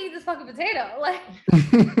don't have to eat this fucking potato. Like,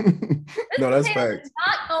 no, that's facts. Does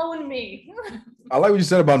not own me. I like what you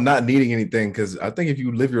said about not needing anything, because I think if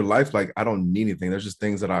you live your life like, I don't need anything, there's just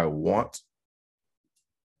things that I want.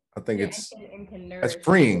 I think it's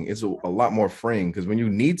freeing. It's a lot more freeing, because when you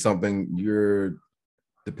need something, you're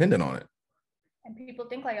dependent on it. And people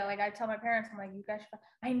think like I tell my parents, I'm like, you guys,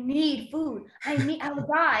 I need food. I will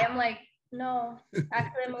die. I'm like, no.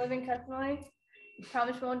 Actually, I'm a living testimony. You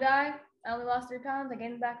promise you won't die? I only lost 3 pounds. I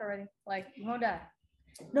gained it back already. Like, you won't die.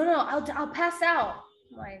 No, I'll pass out.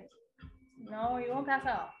 I'm like, no, you won't pass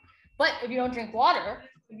out. But if you don't drink water,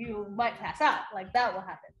 you might pass out. Like, that will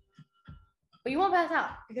happen. But you won't pass out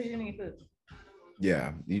because you didn't eat food.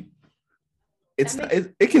 Yeah.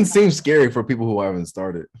 It can seem scary for people who haven't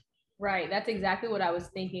started. Right. That's exactly what I was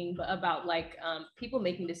thinking about, like, people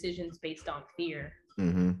making decisions based on fear.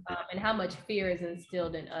 And how much fear is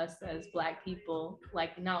instilled in us as Black people.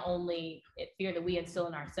 Like, not only fear that we instill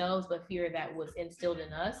in ourselves, but fear that was instilled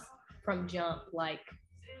in us from jump. Like,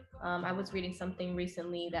 I was reading something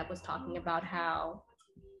recently that was talking about how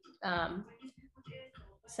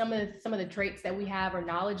some of the traits that we have or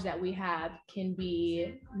knowledge that we have can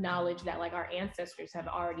be knowledge that like our ancestors have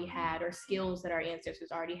already had, or skills that our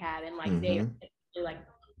ancestors already had, and like they're like,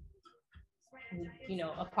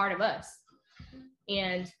 a part of us.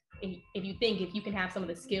 And if you can have some of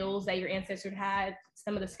the skills that your ancestors had,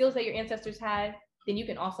 then you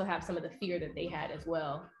can also have some of the fear that they had as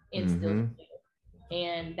well instilled.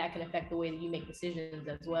 And that can affect the way that you make decisions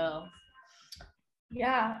as well.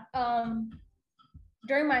 Yeah.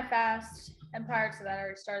 During my fast, and prior to that, I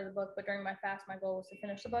already started the book, but during my fast, my goal was to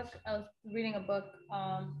finish the book. I was reading a book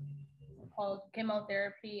called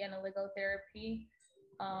Chemotherapy and Oligotherapy.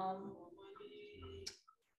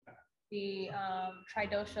 The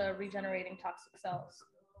tridosha regenerating toxic cells,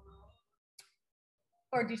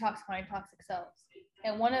 or detoxifying toxic cells.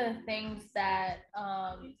 And one of the things that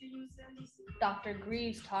Dr.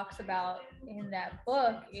 Greaves talks about in that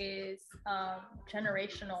book is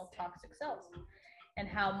generational toxic cells, and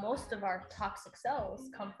how most of our toxic cells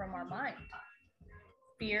come from our mind.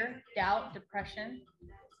 Fear, doubt, depression.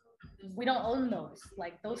 We don't own those.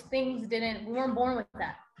 Like, those things we weren't born with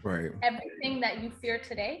that. Right. Everything that you fear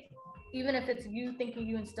today, even if it's you thinking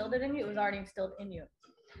you instilled it in you, it was already instilled in you.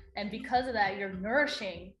 And because of that, you're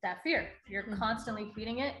nourishing that fear. You're constantly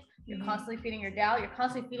feeding it. You're constantly feeding your doubt. You're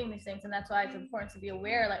constantly feeding these things. And that's why it's important to be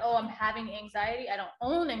aware, like, oh, I'm having anxiety. I don't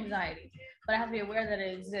own anxiety, but I have to be aware that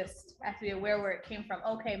it exists. I have to be aware where it came from.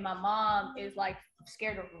 Okay, my mom is like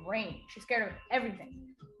scared of rain. She's scared of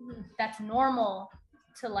everything. That's normal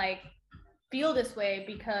to like feel this way,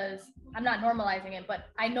 because I'm not normalizing it, but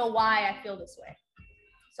I know why I feel this way.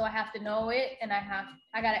 So I have to know it, and I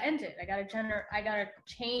gotta end it. I gotta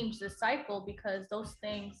change the cycle, because those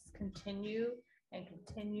things continue and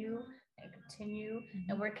continue and continue.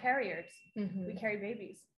 And we're carriers. We carry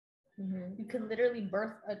babies. You can literally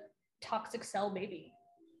birth a toxic cell baby.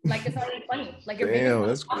 Like, it's not even funny. Like, your baby,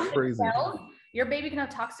 that's crazy. Your baby can have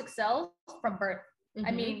toxic cells from birth.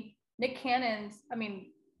 I mean, Nick Cannon's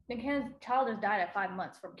child has died at 5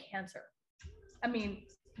 months from cancer. I mean,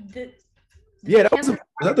 yeah,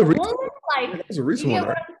 that the recent, like, that was a recent one,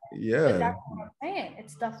 right? Yeah. That's what I'm saying.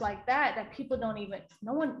 It's stuff like that people don't even,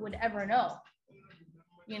 no one would ever know,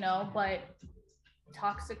 you know, but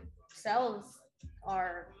toxic cells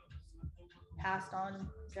are passed on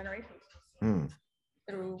generations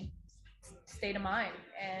through state of mind.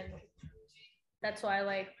 And that's why,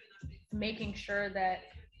 like, making sure that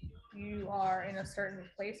you are in a certain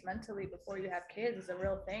place mentally before you have kids is a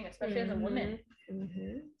real thing, especially as a woman,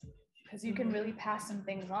 because you can really pass some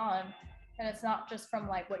things on. And it's not just from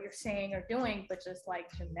like what you're saying or doing, but just like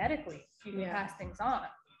genetically, you can pass things on.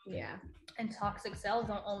 Yeah. And toxic cells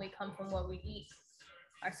don't only come from what we eat.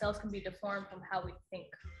 Our cells can be deformed from how we think.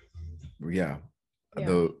 Yeah.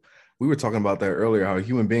 We were talking about that earlier, how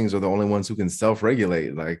human beings are the only ones who can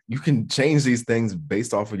self-regulate. Like, you can change these things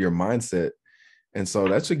based off of your mindset. And so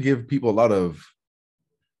that should give people a lot of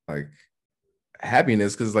like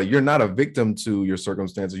happiness, because like, you're not a victim to your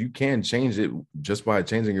circumstances. You can change it just by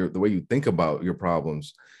changing the way you think about your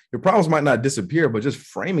problems. Your problems might not disappear, but just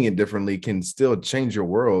framing it differently can still change your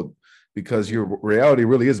world, because your reality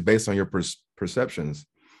really is based on your perceptions.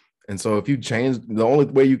 And so if you change, the only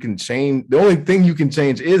thing you can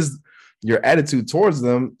change is your attitude towards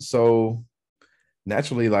them. So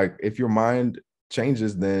naturally, like, if your mind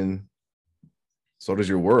changes, then so does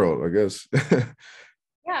your world, I guess.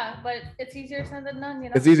 Yeah, but it's easier said than done, you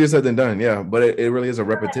know? It's easier said than done, yeah. But it really is a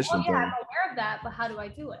repetition like, thing. I'm aware of that, but how do I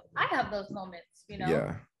do it? I have those moments, you know?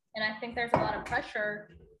 Yeah. And I think there's a lot of pressure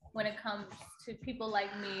when it comes to people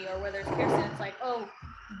like me, or whether it's Kirsten. It's like, oh,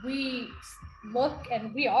 we look,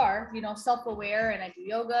 and we are, you know, self-aware, and I do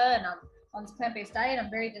yoga, and I'm on this plant-based diet.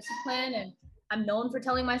 I'm very disciplined, and I'm known for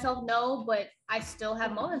telling myself no, but I still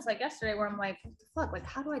have moments like yesterday where I'm like, what the fuck? Like,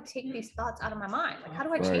 how do I take these thoughts out of my mind? Like, how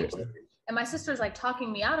do I change this? And my sister's like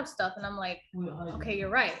talking me out of stuff, and I'm like, okay, you're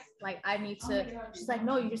right. Like, I need to, she's like,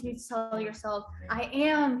 no, you just need to tell yourself, I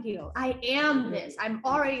am healed. I am this. I'm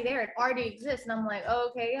already there. It already exists. And I'm like, oh,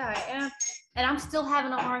 okay, yeah, I am. And I'm still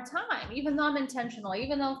having a hard time, even though I'm intentional,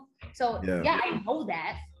 even though, so yeah, I know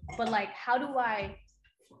that, but like, how do I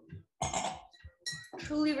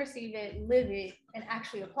truly receive it, live it, and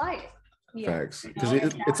actually apply it? Facts. Because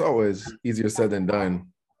it's always easier said than done.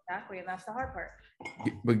 Exactly. And that's the hard part.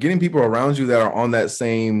 But getting people around you that are on that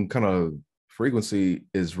same kind of frequency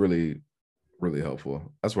is really, really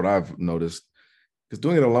helpful. That's what I've noticed. Because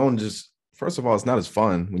doing it alone, just, first of all, it's not as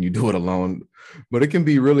fun when you do it alone, but it can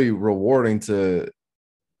be really rewarding to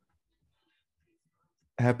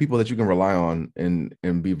have people that you can rely on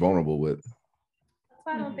and be vulnerable with. That's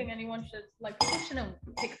why I don't think anyone should, like, people shouldn't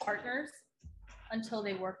pick partners until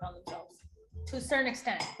they work on themselves. To a certain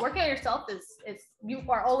extent, working on yourself is you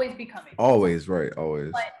are always becoming. Always, right?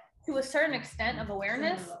 Always. But to a certain extent of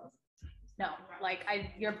awareness, no. Like,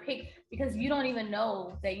 you're picked because you don't even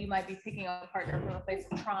know that you might be picking a partner from a place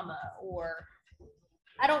of trauma, or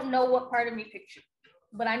I don't know what part of me picked you,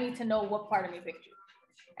 but I need to know what part of me picked you.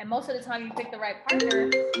 And most of the time, you pick the right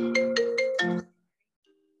partner.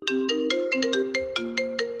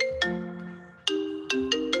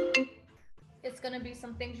 It's gonna be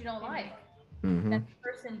some things you don't like. That the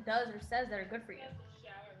person does or says that are good for you.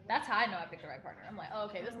 That's how I know I picked the right partner. I'm like, oh,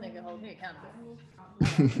 okay, this nigga holds me accountable.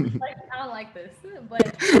 Like, I don't like this,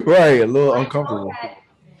 but right, a little uncomfortable.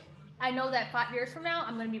 I know that 5 years from now,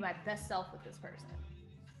 I'm gonna be my best self with this person.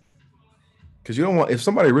 Because you don't want, if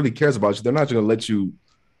somebody really cares about you, they're not gonna let you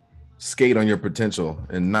skate on your potential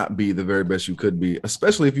and not be the very best you could be,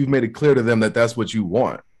 especially if you've made it clear to them that that's what you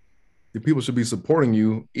want. The people should be supporting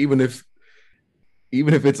you, even if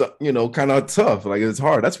it's, you know, kind of tough, like it's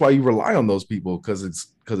hard. That's why you rely on those people, because it's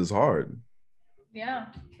hard. Yeah,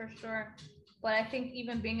 for sure. But I think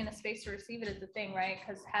even being in a space to receive it is the thing, right?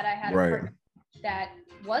 Because had I had a partner that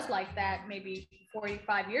was like that maybe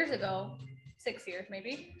 45 years ago, 6 years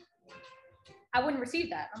maybe, I wouldn't receive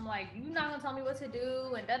that. I'm like, you're not gonna tell me what to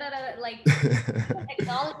do, and like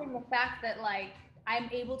acknowledging the fact that like I'm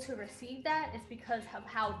able to receive that is because of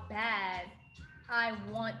how bad I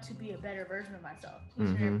want to be a better version of myself.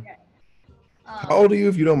 How old are you,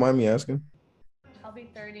 if you don't mind me asking? I'll be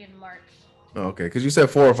 30 in March. Oh, okay, because you said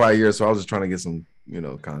 4 or 5 years, so I was just trying to get some, you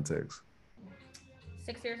know, context.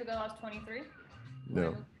 6 years ago, I was 23.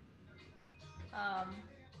 Yeah.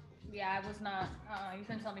 Yeah, I was not. You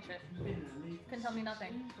couldn't tell me shit. You couldn't tell me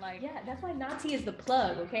nothing. Like, yeah, that's why Nati is the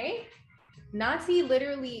plug. Okay. Nati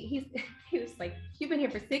literally, he was like, you've been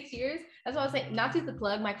here for 6 years. That's what I was saying. Nati's the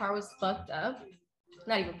plug. My car was fucked up.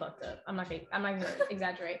 Not even fucked up. I'm not gonna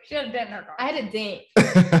exaggerate. She had a dent in her car. I had a dent.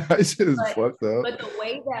 Shit is fucked up. But the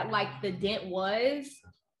way that like the dent was,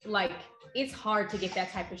 like it's hard to get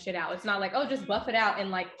that type of shit out. It's not like, oh, just buff it out. And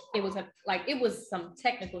like, it was some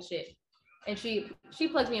technical shit. And she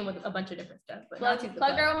plugs me in with a bunch of different stuff. But plug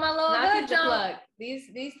her with my little hood jump. Plug.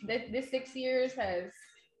 This 6 years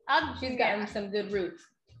she's gotten some good roots.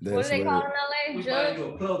 What do they call in LA? We buy you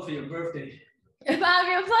a plug for your birthday. Buy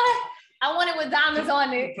me a plug? I want it with diamonds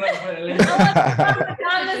on it. I want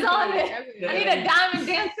diamonds on it. I need a diamond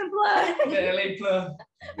dancing plug. The LA plug.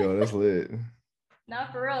 Yo, that's lit.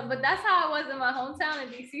 Not for real, but that's how it was in my hometown in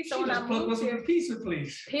DC. So when I moved here, pizza,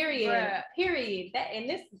 please. Period. That and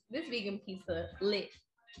this vegan pizza lit.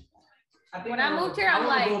 When I moved here, I'm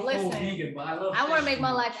like, listen, vegan, I want to make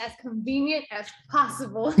my life as convenient as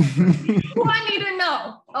possible. Who I need to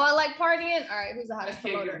know? Oh, I like partying. All right, who's the hottest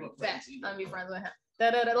promoter? Best. I'm gonna be friends with him.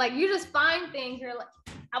 Like you just find things. You're like,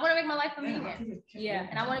 I want to make my life convenient. Yeah,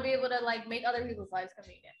 and I want to be able to like make other people's lives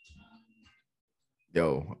convenient.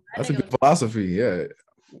 Yo, that's a good philosophy. Yeah.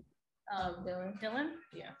 Dylan.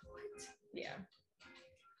 Yeah.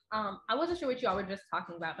 I wasn't sure what y'all were just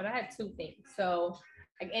talking about, but I had two things. So,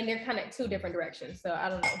 and they're kind of two different directions. So I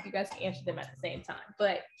don't know if you guys can answer them at the same time.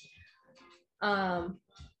 But,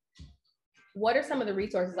 what are some of the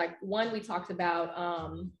resources? Like one, we talked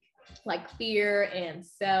about like fear and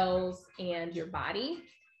cells and your body,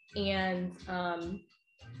 and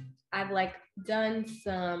I've watched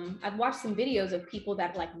some videos of people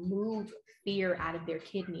that like move fear out of their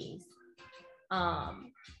kidneys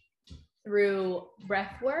through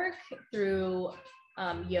breath work, through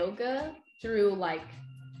yoga, through like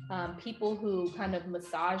people who kind of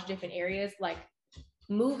massage different areas, like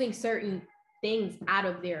moving certain things out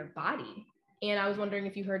of their body. And I was wondering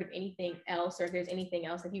if you heard of anything else, or if there's anything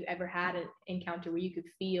else, if you ever had an encounter where you could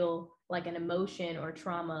feel like an emotion or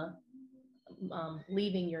trauma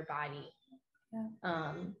leaving your body.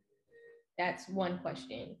 Yeah. That's one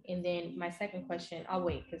question. And then my second question, I'll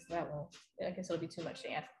wait because I guess it'll be too much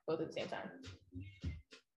to ask both at the same time.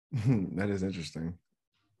 That is interesting.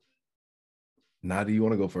 Nati, you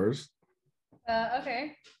want to go first?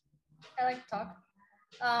 Okay. I like to talk.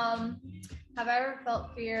 Have I ever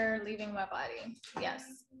felt fear leaving my body? Yes.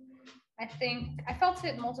 I think I felt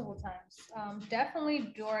it multiple times.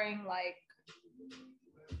 Definitely during like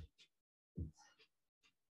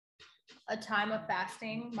a time of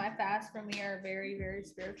fasting. My fasts for me are very, very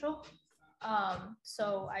spiritual.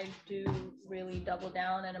 So I do really double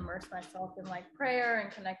down and immerse myself in like prayer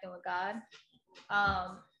and connecting with God.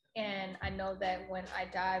 And I know that when I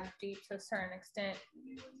dive deep to a certain extent,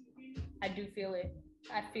 I do feel it.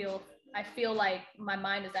 I feel like my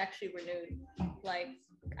mind is actually renewed. Like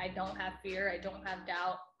I don't have fear, I don't have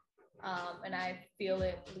doubt. And I feel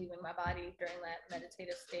it leaving my body during that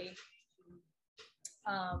meditative state.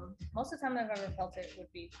 Most of the time I've ever felt it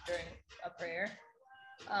would be during a prayer.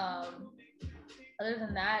 Other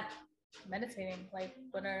than that, meditating, like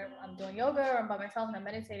when I'm doing yoga or I'm by myself and I'm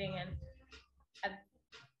meditating, and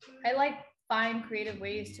I like find creative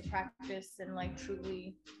ways to practice and like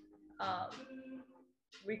truly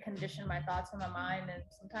recondition my thoughts in my mind. And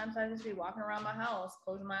sometimes I just be walking around my house,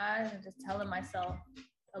 closing my eyes and just telling myself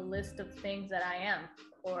a list of things that I am,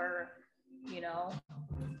 or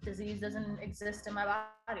disease doesn't exist in my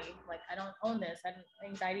body. Like I don't own this.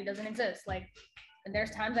 Anxiety doesn't exist. Like, and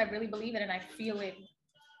there's times I really believe it and I feel it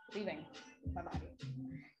leaving my body.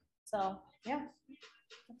 So yeah,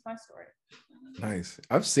 that's my story. Nice.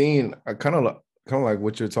 I've seen kind of like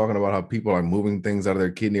what you're talking about, how people are moving things out of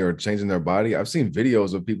their kidney or changing their body. I've seen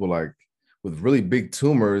videos of people like with really big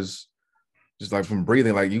tumors, just like from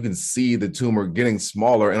breathing, like you can see the tumor getting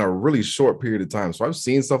smaller in a really short period of time. So I've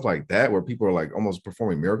seen stuff like that where people are like almost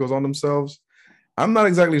performing miracles on themselves. I'm not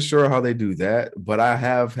exactly sure how they do that, but I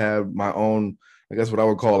have had my own, I guess what I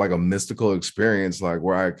would call like a mystical experience, like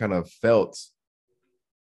where I kind of felt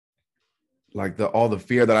like all the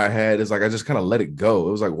fear that I had is like, I just kind of let it go.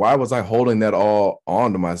 It was like, why was I holding that all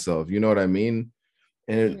on to myself? You know what I mean?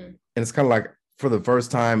 And, and it's kind of like for the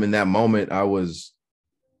first time in that moment, I was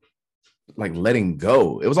like letting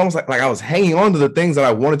go. It was almost like I was hanging on to the things that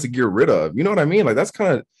I wanted to get rid of. You know what I mean? Like that's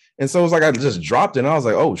kind of, and so it was like I just dropped it and I was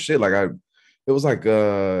like, oh shit, like it was like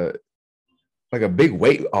a big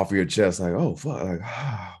weight off of your chest, like, oh fuck, like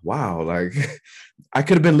wow, like I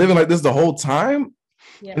could have been living like this the whole time.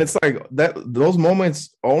 Yeah. And it's like that those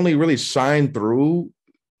moments only really shine through.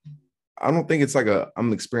 I don't think it's like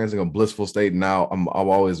I'm experiencing a blissful state now.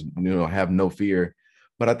 I'll always, have no fear.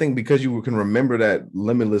 But I think because you can remember that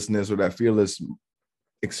limitlessness or that fearless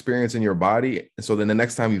experience in your body. And so then the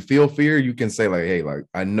next time you feel fear, you can say like, hey, like,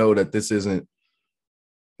 I know that this isn't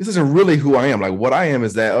this isn't really who I am. Like what I am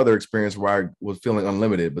is that other experience where I was feeling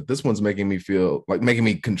unlimited, but this one's making me feel like making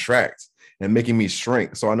me contract and making me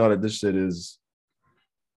shrink. So I know that this shit is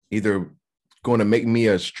either going to make me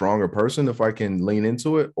a stronger person if I can lean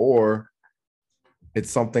into it, or it's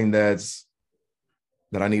something that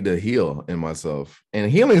I need to heal in myself.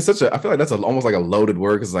 And healing is I feel like that's almost like a loaded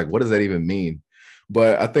word, because like, what does that even mean?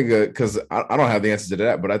 But I think because I don't have the answer to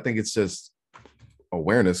that, but I think it's just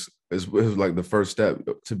awareness is like the first step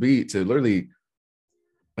to literally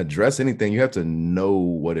address anything. You have to know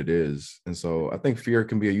what it is. And so I think fear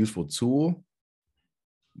can be a useful tool,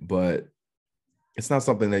 but it's not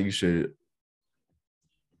something that you should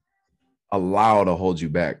allow to hold you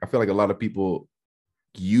back. I feel like a lot of people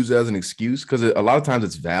use it as an excuse because a lot of times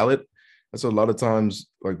it's valid. That's a lot of times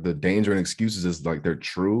like the danger in excuses is like they're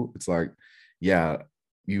true. It's like, yeah,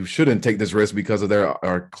 you shouldn't take this risk because there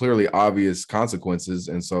are clearly obvious consequences.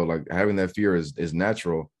 And so like having that fear is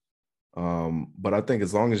natural. But I think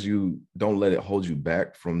as long as you don't let it hold you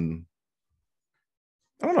back from,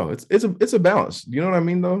 I don't know, it's a balance. You know what I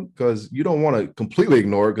mean though? Because you don't want to completely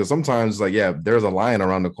ignore it, because sometimes like, yeah, there's a lion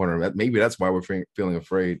around the corner. Maybe that's why we're feeling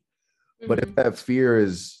afraid. But if that fear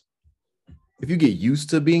is, if you get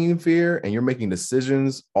used to being in fear and you're making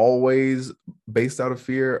decisions always based out of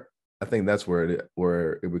fear, I think that's where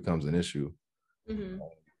it becomes an issue.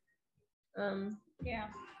 Yeah.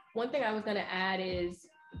 One thing I was gonna add is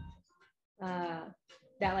that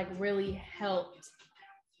like really helped.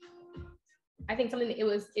 I think something that it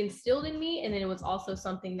was instilled in me, and then it was also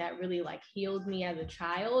something that really like healed me as a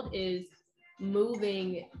child, is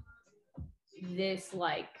moving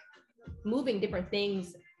different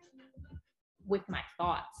things with my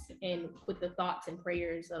thoughts and with the thoughts and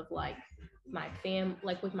prayers of like my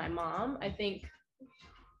like with my mom. I think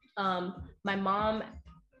my mom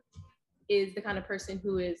is the kind of person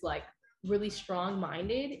who is like really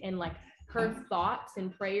strong-minded, and like her thoughts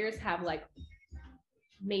and prayers have like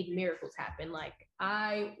made miracles happen. Like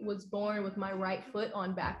I was born with my right foot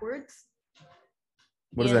on backwards.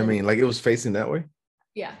 What does that mean? Like it was facing that way?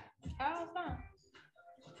 Yeah. How is that?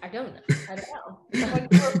 I don't know.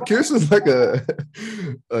 Kirsten's like a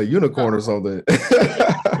unicorn or something.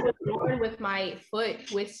 I was born with my foot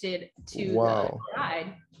twisted to the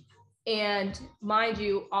side. And mind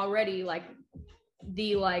you, already like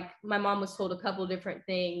my mom was told a couple different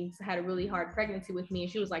things, had a really hard pregnancy with me,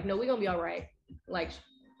 and she was like, no, we're gonna be all right. Like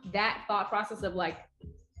that thought process of like,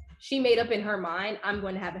 she made up in her mind, I'm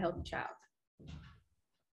going to have a healthy child.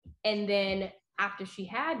 And then after she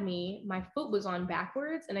had me, my foot was on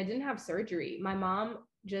backwards and I didn't have surgery. My mom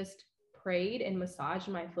just prayed and massaged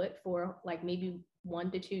my foot for like maybe 1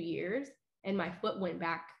 to 2 years, and my foot went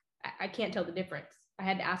back. I can't tell the difference. I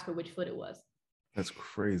had to ask her which foot it was. That's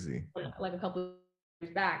crazy. Like a couple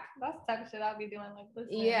years back. That's the type of shit I'll be doing like this.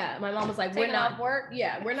 Yeah, my mom was like, we're not work.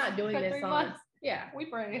 Yeah, we're not doing this on. Yeah, we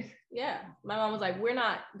prayed. Yeah, my mom was like, we're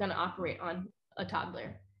not gonna operate on a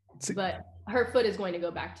toddler, but her foot is going to go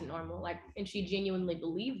back to normal. Like, and she genuinely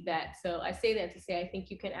believed that. So I say that to say, I think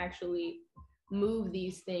you can actually move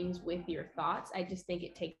these things with your thoughts. I just think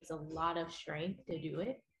it takes a lot of strength to do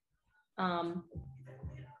it. And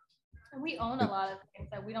we own a lot of things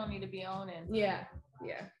that we don't need to be owning. Yeah.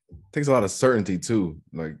 It takes a lot of certainty too.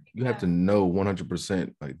 Like you have to know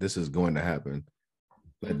 100% like this is going to happen.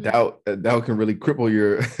 Doubt can really cripple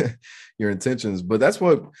your intentions. But that's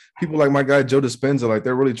what people like my guy Joe Dispenza, like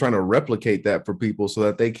they're really trying to replicate that for people so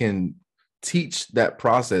that they can teach that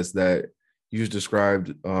process that you just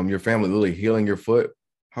described. Your family literally healing your foot.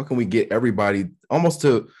 How can we get everybody almost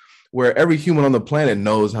to where every human on the planet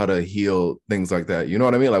knows how to heal things like that? You know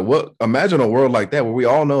what I mean? Like imagine a world like that where we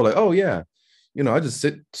all know like, oh yeah, you know, I just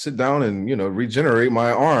sit down and, you know, regenerate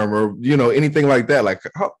my arm or, you know, anything like that. Like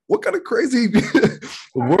what kind of crazy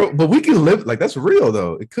world, but we can live like that's real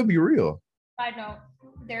though. It could be real. Side note,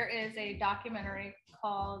 there is a documentary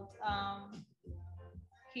called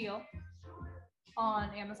Heal on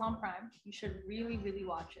Amazon Prime. You should really, really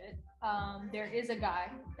watch it. There is a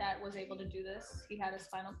guy that was able to do this. He had a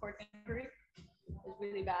spinal cord injury. It was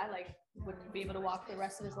really bad, like wouldn't be able to walk the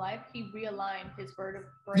rest of his life. He realigned his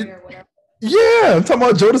vertebrae or whatever. Yeah, I'm talking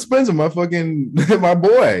about Joe Dispenza, my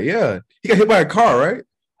boy. Yeah, he got hit by a car, right?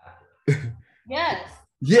 Yes.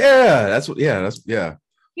 Yeah, that's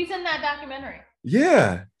He's in that documentary.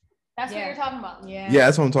 Yeah. That's what you're talking about. Yeah,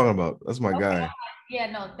 that's what I'm talking about. That's my guy. Yeah,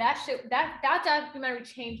 no, that documentary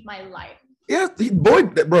changed my life. Yeah,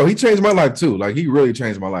 he changed my life too. Like he really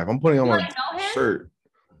changed my life. I'm putting on my shirt.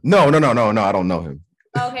 No, I don't know him.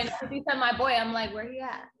 Okay, no, if you said my boy, I'm like, where he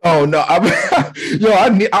at? Oh no,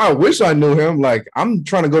 I wish I knew him. Like I'm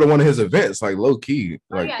trying to go to one of his events, like low key.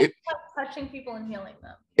 Like he kept touching people and healing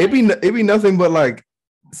them. It'd be nothing but like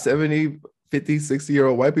 70, 50,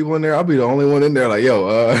 60-year-old white people in there. I'll be the only one in there like, yo,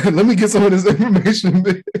 let me get some of this information.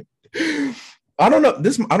 I don't know.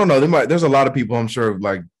 I don't know. There's a lot of people I'm sure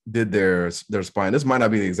like did their spine. This might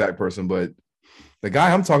not be the exact person, but the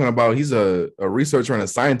guy I'm talking about, he's a researcher and a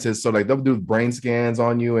scientist. So like they'll do brain scans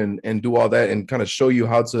on you and do all that and kind of show you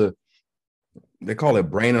how to, they call it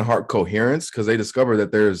brain and heart coherence, because they discover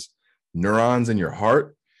that there's neurons in your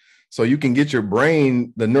heart. So you can get your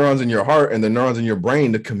brain, the neurons in your heart and the neurons in your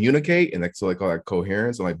brain to communicate. And that's so they call that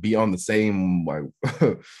coherence and like be on the same, like,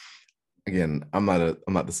 again, I'm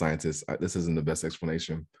not the scientist. This isn't the best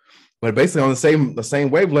explanation, but basically on the same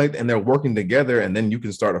wavelength, and they're working together. And then you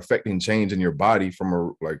can start affecting change in your body from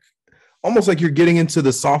a, like, almost like you're getting into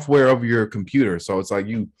the software of your computer. So it's like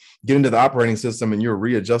you get into the operating system and you're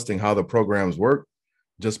readjusting how the programs work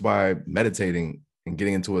just by meditating and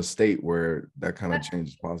getting into a state where that kind of change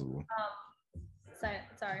is possible.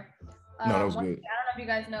 Sorry. No, that was good. I don't know if you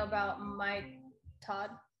guys know about Mike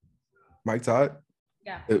Todd. Mike Todd?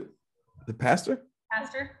 Yeah. The pastor?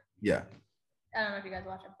 Yeah. I don't know if you guys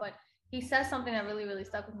watch it, but he says something that really, really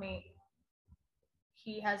stuck with me.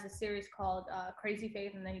 He has a series called Crazy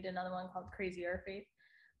Faith, and then he did another one called Crazier Faith.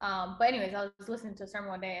 But anyways, I was listening to a sermon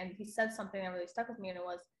one day, and he said something that really stuck with me, and it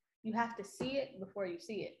was, you have to see it before you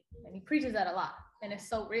see it. And he preaches that a lot, and it's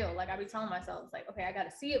so real. Like, I be telling myself, it's like, okay, I got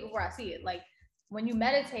to see it before I see it. Like, when you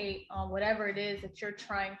meditate on whatever it is that you're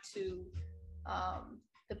trying to,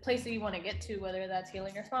 the place that you want to get to, whether that's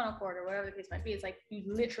healing your spinal cord or whatever the case might be, it's like you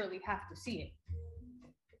literally have to see it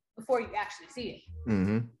before you actually see it.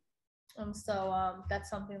 Mm-hmm. So that's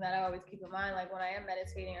something that I always keep in mind. Like when I am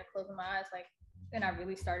meditating or closing my eyes, like, and I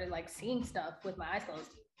really started like seeing stuff with my eyes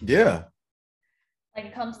closed. Yeah. Like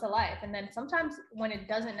it comes to life. And then sometimes when it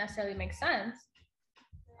doesn't necessarily make sense,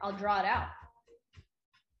 I'll draw it out.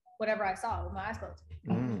 Whatever I saw with my eyes closed.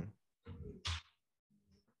 Mm.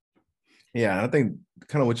 Yeah, I think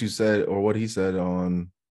kind of what you said or what he said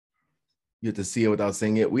on you have to see it without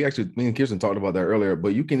seeing it. Me and Kirsten talked about that earlier,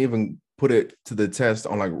 but you can even put it to the test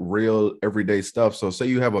on like real everyday stuff. So say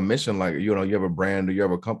you have a mission, like, you have a brand or you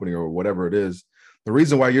have a company or whatever it is. The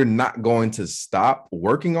reason why you're not going to stop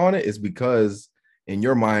working on it is because in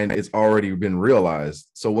your mind, it's already been realized.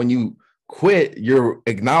 So when you quit, you're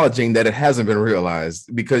acknowledging that it hasn't been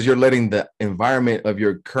realized because you're letting the environment of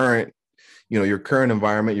your current, your current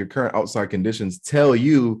environment, your current outside conditions tell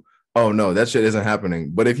you, oh no, that shit isn't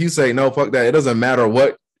happening. But if you say, no, fuck that, it doesn't matter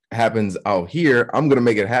what happens out here, I'm going to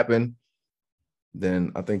make it happen,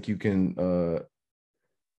 then I think you can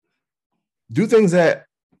do things that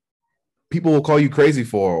people will call you crazy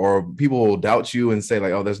for, or people will doubt you and say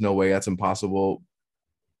like, oh, there's no way, that's impossible.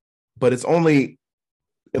 But it's only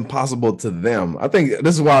impossible to them. I think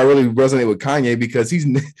this is why I really resonate with Kanye, because he's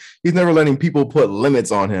never letting people put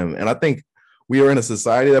limits on him. And I think we are in a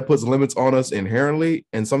society that puts limits on us inherently.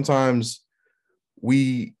 And sometimes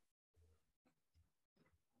we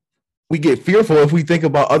get fearful if we think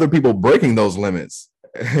about other people breaking those limits.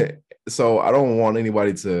 So I don't want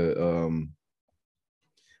anybody to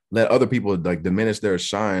let other people like diminish their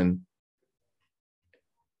shine.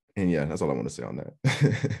 And yeah, that's all I want to say on that.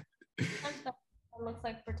 It looks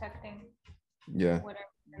like protecting whatever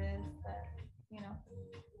it is that,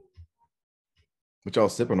 What y'all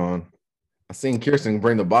sipping on? I seen Kirsten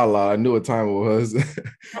bring the bottle out. I knew what time it was.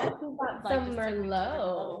 Some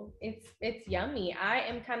Merlot. It's yummy. I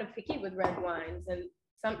am kind of picky with red wines, and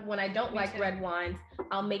when I don't like red wines,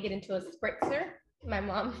 I'll make it into a spritzer. My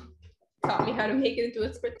mom taught me how to make it into a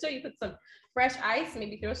spritzer. You put some fresh ice,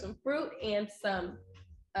 maybe throw some fruit and some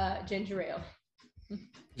ginger ale.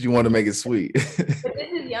 You want to make it sweet. But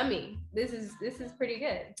this is yummy. This is pretty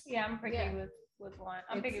good. Yeah, I'm picky with wine.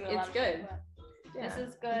 I'm picky with a lot of good. Yeah. This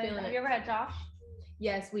is good. Have you ever had Josh?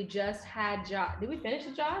 Yes, we just had Josh. Did we finish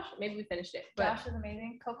the Josh? Maybe we finished it. But Josh is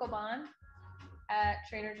amazing. Coco Bond at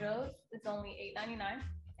Trader Joe's. It's only $8.99,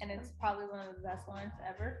 and it's probably one of the best wines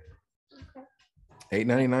ever. Okay.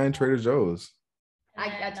 $8.99 Trader Joe's.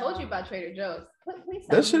 I told you about Trader Joe's. Please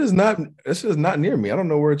that shit is not near me. I don't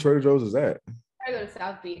know where Trader Joe's is at. I go to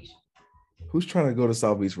South Beach. Who's trying to go to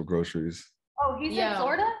South Beach for groceries? Oh, he's in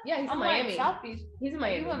Florida? Yeah, he's in Miami. South Beach. He's in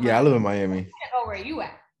Miami. Yeah, I live in Miami. I can't go where you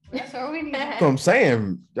at. That's where we need. That's what I'm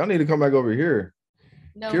saying. Y'all need to come back over here.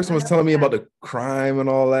 No, Kirsten was telling me about the crime and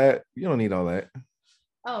all that. You don't need all that.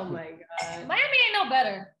 Oh my God. Miami ain't no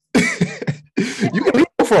better. You can leave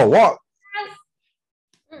for a walk.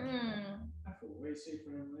 I feel way safer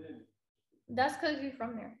in Miami. That's because you're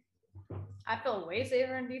from there. I feel way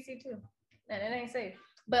safer in DC too. And it ain't safe.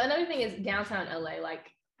 But another thing is downtown LA.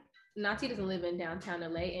 Like, Nati doesn't live in downtown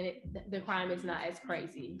LA, and the crime is not as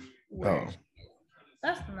crazy. Oh.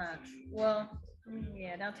 That's not. Well,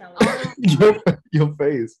 yeah, downtown. your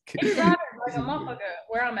face. It's crowded like a motherfucker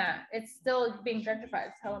where I'm at. It's still being gentrified.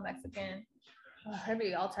 It's hella Mexican. There'd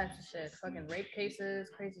be all types of shit. Fucking rape cases,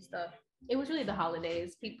 crazy stuff. It was really the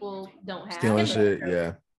holidays. People don't have Stealing shit,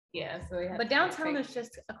 yeah. Yeah, so but downtown is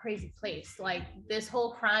just a crazy place. Like this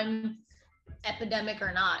whole crime epidemic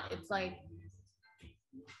or not, it's like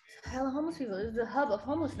hella homeless people. It's the hub of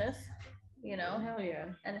homelessness, you know. Hell yeah.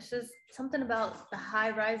 And it's just something about the high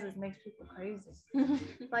rises makes people crazy.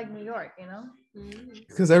 Like New York, you know.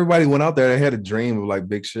 Because everybody went out there, they had a dream of like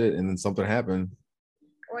big shit, and then something happened.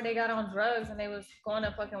 Or they got on drugs and they was going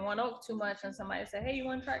to fucking One Oak too much, and somebody said, "Hey, you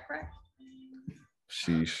want to try crack?"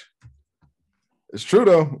 Sheesh. It's true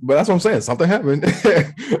though, but that's what I'm saying. Something happened.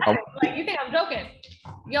 Like you think I'm joking?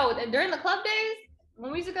 Yo, during the club days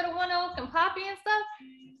when we used to go to One Oak and Poppy and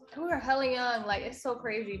stuff, we were hella young. Like it's so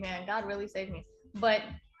crazy, man. God really saved me. But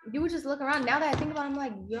you would just look around. Now that I think about it, I'm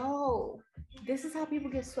like, yo, this is how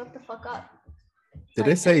people get swept the fuck up. Did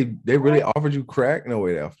they say they really offered you crack? No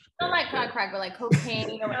way. Not like crack, but like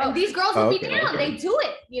cocaine. And these girls would be down. They do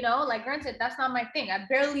it, you know. Like granted, that's not my thing. I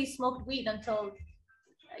barely smoked weed until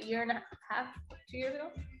a year and a half, 2 years ago.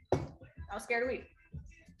 I was scared of weed.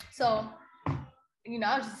 So, you know,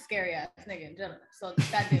 I was just a scary ass nigga in general. So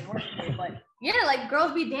that didn't work for me. But yeah, like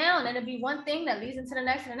girls be down and it'd be one thing that leads into the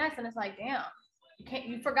next and the next. And it's like, damn,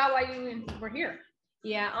 you forgot why you were here.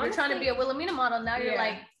 Yeah. Honestly, you're trying to be a Wilhelmina model. Now you're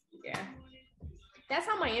like, yeah. That's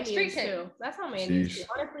how Miami is too. That's how Miami is too.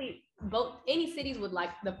 Honestly, any cities with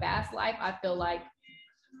like the fast life, I feel like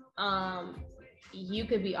you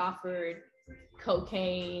could be offered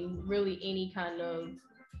cocaine, really any kind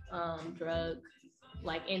of drug,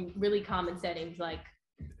 like in really common settings. Like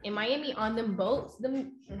in Miami on them boats,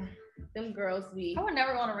 them girls be. I would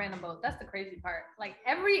never go on a random boat. That's the crazy part. Like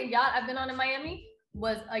every yacht I've been on in Miami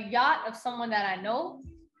was a yacht of someone that I know.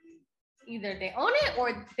 Either they own it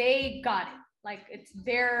or they got it. Like it's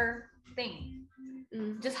their thing.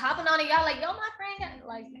 Just hopping on a yacht, like, yo, my friend,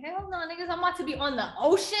 like, hell no, niggas, I'm about to be on the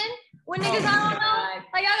ocean with niggas I don't know.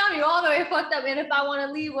 Like, y'all got me all the way fucked up. And if I want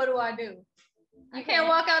to leave, what do? You can't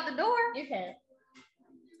walk out the door. You can't.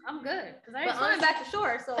 I'm good because I ain't swimming back to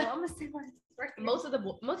shore, so I'm gonna stay by most of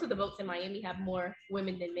the boats in Miami have more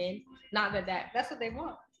women than men. Not that's what they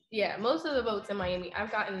want. Yeah, most of the boats in Miami,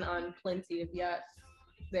 I've gotten on plenty of yachts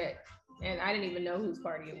and I didn't even know whose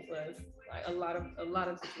party it was. Like a lot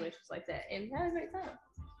of situations like that, and had a great time.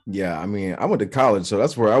 Yeah, I mean, I went to college, so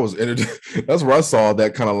that's where I was that's where I saw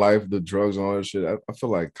that kind of life, the drugs and all that shit. I feel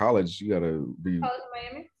like college, you gotta be. College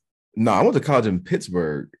in Miami? No, I went to college in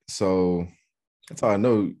Pittsburgh, so that's how I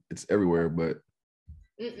know it's everywhere. But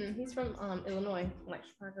he's from Illinois, like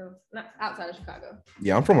Chicago, not outside of Chicago.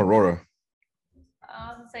 Yeah, I'm from Aurora. I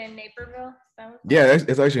was gonna say Naperville. Yeah,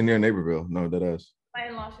 it's actually near Naperville. No, that is. My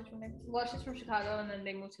in-law, she's from Chicago, and then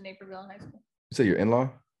they moved to Naperville in high school. You say your in-law?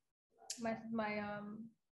 My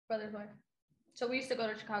brother's wife. So we used to go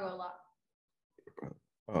to Chicago a lot.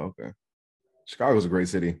 Oh, okay. Chicago's a great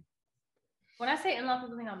city. When I say in-law,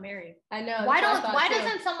 people think I'm married. I know. Why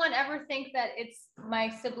doesn't someone ever think that it's my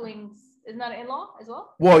siblings? Is not an in-law as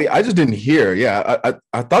well? Well, I just didn't hear. Yeah,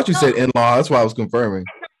 I thought you said in-law. That's why I was confirming.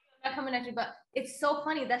 I'm not coming at you, but it's so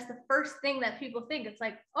funny. That's the first thing that people think. It's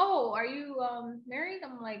like, oh, are you married?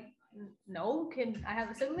 I'm like, no. Can I have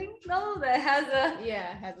a sibling? No, that has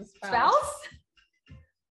a spouse.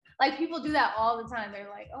 Like people do that all the time. They're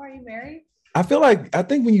like, oh, are you married? I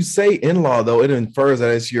think when you say in-law though, it infers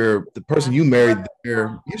that it's the person you married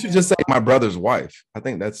there. You should just say my brother's wife. I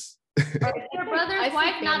think that's your brother's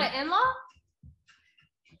wife, not an in-law?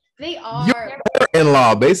 They are your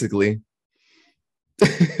in-law, basically.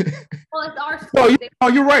 Well, it's our no,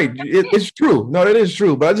 you're right. It's true. No, it is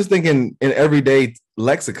true. But I just think in everyday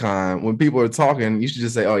lexicon, when people are talking, you should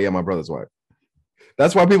just say, "Oh yeah, my brother's wife."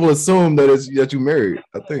 That's why people assume that you married.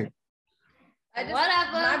 I think.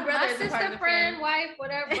 Whatever. My sister, friend, wife,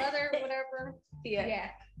 whatever, brother, whatever. Yeah.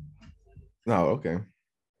 No, okay.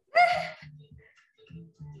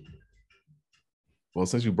 Well,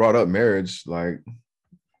 since you brought up marriage, like.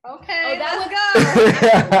 Okay. Let's go.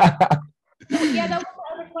 Yeah, that was the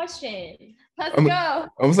other question. Let's go.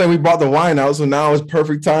 I'm saying we brought the wine out, so now it's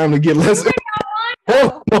perfect time to get less.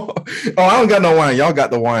 Oh, I don't got no wine. Y'all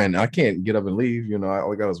got the wine. I can't get up and leave. You know,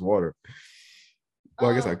 all I got is water.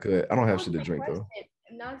 Well, I guess I could. I don't have shit to drink though.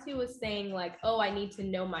 Nati was saying like, oh, I need to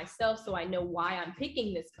know myself so I know why I'm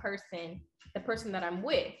picking this person, the person that I'm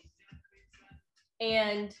with.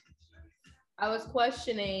 And I was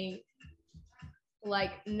questioning,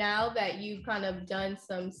 like, now that you've kind of done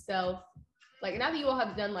some like now that you all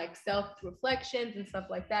have done like self-reflections and stuff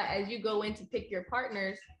like that, as you go in to pick your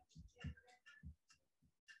partners,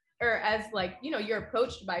 or as like, you know, you're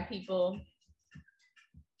approached by people,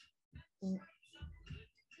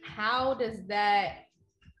 how does that,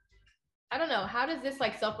 I don't know, how does this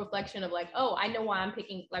like self-reflection of like, oh, I know why I'm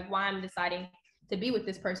picking, like why I'm deciding to be with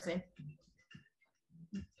this person.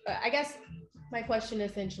 I guess my question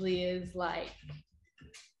essentially is like,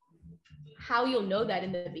 how you'll know that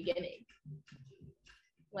in the beginning.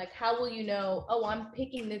 Like, how will you know, oh, I'm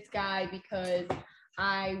picking this guy because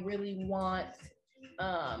I really want,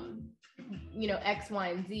 you know, X, Y,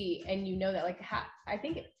 and Z, and you know that, like, how, I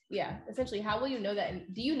think, yeah, essentially, how will you know that?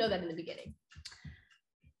 And do you know that in the beginning?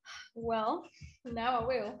 Well, now I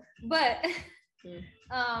will, but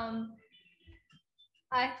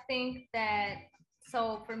I think that,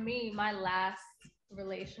 so for me, my last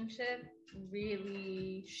relationship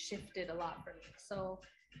really shifted a lot for me. So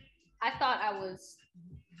I thought I was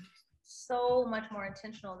so much more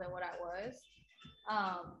intentional than what I was.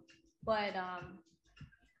 But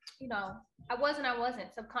you know, I wasn't.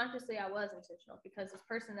 Subconsciously, I was intentional because this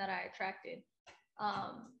person that I attracted,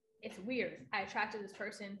 it's weird. I attracted this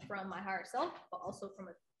person from my higher self, but also from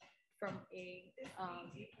a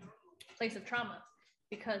place of trauma,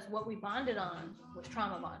 because what we bonded on was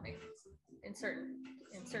trauma bonding in certain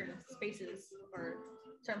spaces or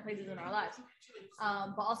certain places in our lives.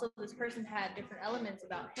 But also this person had different elements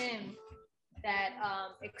about him that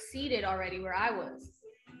exceeded already where I was.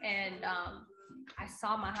 And I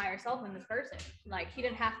saw my higher self in this person. Like, he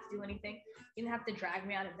didn't have to do anything. He didn't have to drag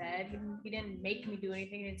me out of bed. He didn't make me do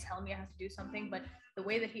anything. He didn't tell me I have to do something. But the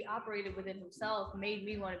way that he operated within himself made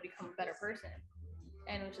me want to become a better person.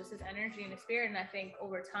 And it was just his energy and his spirit. And I think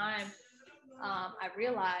over time, I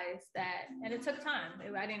realized that, and it took time.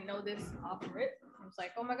 I didn't know this off the rip. I was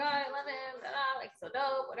like, oh my God, I love him. Like, so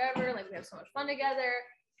dope, whatever. Like, we have so much fun together.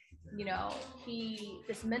 You know,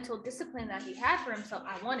 this mental discipline that he had for himself,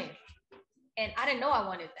 I wanted. And I didn't know I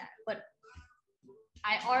wanted that, but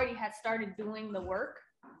I already had started doing the work.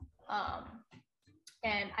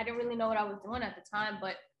 And I didn't really know what I was doing at the time,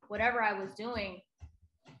 but whatever I was doing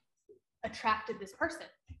attracted this person.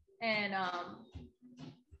 And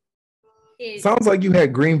it sounds like you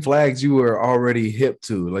had green flags you were already hip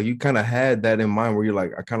to. Like, you kind of had that in mind where you're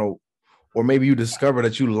like, I kind of, or maybe you discovered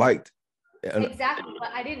that you liked. Exactly, but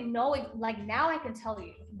I didn't know it. Like, now I can tell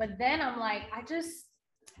you, but then I'm like, I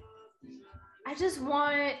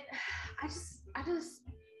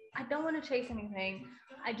don't want to chase anything.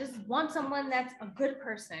 I just want someone that's a good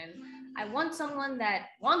person. I want someone that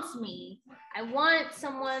wants me. I want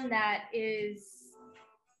someone that is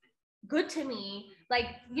good to me.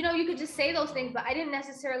 Like, you know, you could just say those things, but I didn't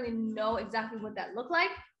necessarily know exactly what that looked like.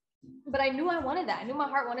 But I knew I wanted that. I knew my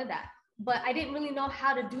heart wanted that. But I didn't really know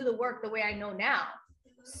how to do the work the way I know now.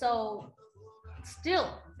 So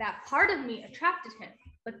still, that part of me attracted him.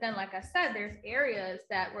 But then, like I said, there's areas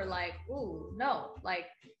that were like, ooh, no, like,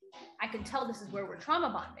 I can tell this is where we're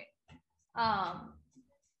trauma bonding.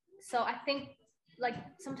 So I think, like,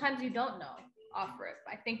 sometimes you don't know off rip.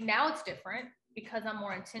 I think now it's different because I'm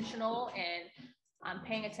more intentional and I'm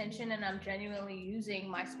paying attention and I'm genuinely using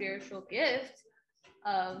my spiritual gift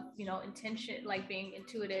of, you know, intention, like being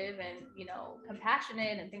intuitive and, you know,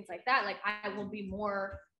 compassionate and things like that. Like, I will be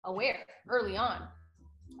more aware early on.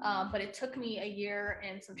 But it took me a year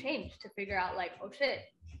and some change to figure out, like, oh shit,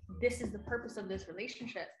 this is the purpose of this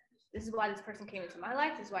relationship. This is why this person came into my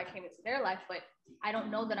life. This is why I came into their life. But I don't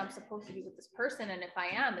know that I'm supposed to be with this person. And if I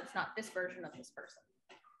am, it's not this version of this person.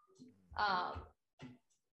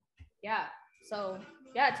 Yeah. So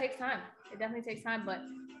yeah, it takes time. It definitely takes time. But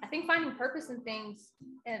I think finding purpose in things,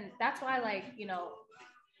 and that's why, like, you know,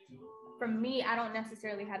 for me, I don't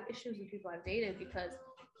necessarily have issues with people I've dated because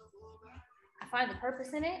I find the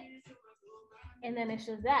purpose in it. And then it's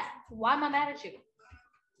just that. Why am I mad at you?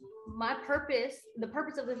 My purpose, the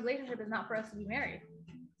purpose of this relationship is not for us to be married.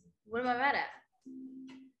 What am I mad at?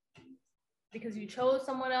 Because you chose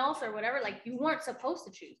someone else or whatever? Like, you weren't supposed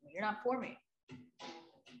to choose me. You're not for me.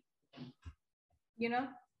 You know?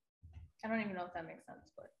 I don't even know if that makes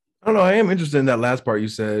sense, but I don't know. I am interested in that last part you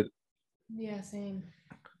said. Yeah, same.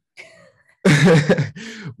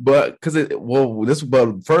 But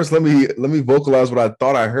but first let me vocalize what I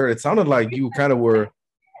thought I heard. It sounded like you kind of were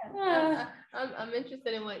I'm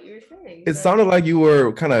interested in what you were saying. It sounded like you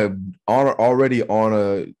were kind of already on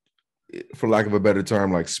a, for lack of a better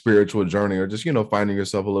term, like spiritual journey, or just, you know, finding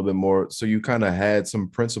yourself a little bit more. So you kind of had some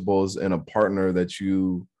principles in a partner that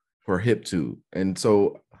you were hip to. And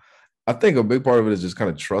so I think a big part of it is just kind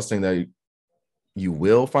of trusting that you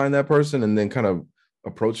will find that person, and then kind of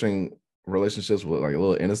approaching relationships with like a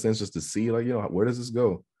little innocence, just to see, like, you know, where does this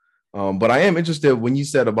go? But I am interested when you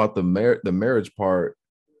said about the marriage part.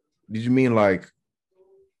 Did you mean like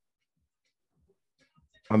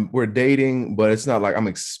we're dating, but it's not like I'm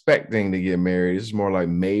expecting to get married. It's more like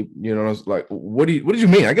maybe, you know, it's like, what did you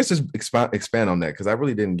mean? I guess just expand on that, because I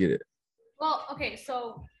really didn't get it. Well, okay,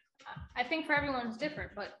 so I think for everyone it's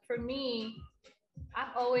different, but for me,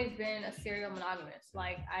 I've always been a serial monogamous.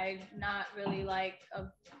 Like, I'm not really like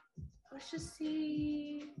let's just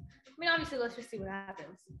see. I mean, obviously, let's just see what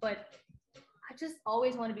happens. But I just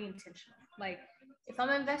always want to be intentional. Like, if I'm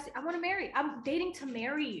invested, I want to marry. I'm dating to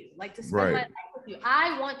marry you, like to spend my life with you.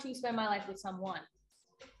 I want to spend my life with someone,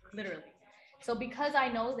 literally. So because I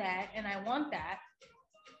know that and I want that,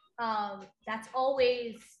 that's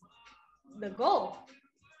always the goal.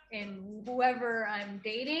 And whoever I'm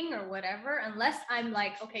dating or whatever, unless I'm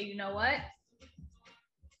like, okay, you know what?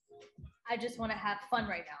 I just want to have fun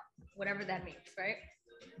right now, whatever that means, right?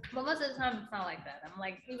 But most of the time, it's not like that. I'm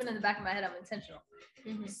like, even in the back of my head, I'm intentional.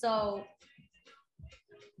 Mm-hmm. So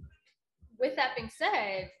with that being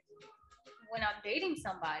said, when I'm dating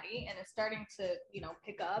somebody and it's starting to, you know,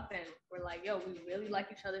 pick up and we're like, yo, we really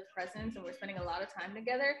like each other's presence and we're spending a lot of time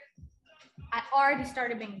together, I already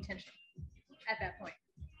started being intentional at that point.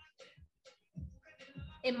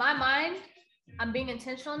 In my mind, I'm being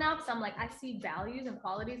intentional now because I'm like, I see values and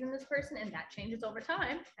qualities in this person, and that changes over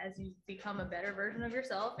time as you become a better version of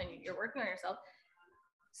yourself and you're working on yourself.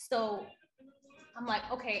 So I'm like,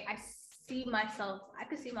 okay, I could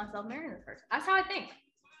see myself marrying this person. That's how I think.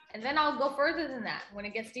 And then I'll go further than that. When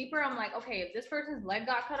it gets deeper, I'm like, okay, if this person's leg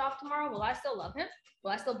got cut off tomorrow, will I still love him?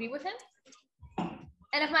 Will I still be with him?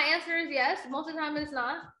 And if my answer is yes, most of the time it's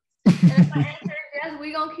not. And if my answer is yes,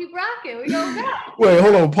 we gonna keep rocking. We gonna go. Wait,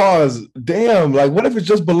 hold on, pause. Damn, like what if it's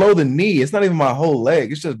just below the knee? It's not even my whole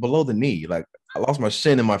leg. It's just below the knee. Like I lost my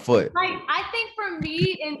shin in my foot. Like, I think for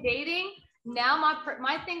me in dating, now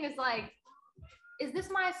my thing is like, is this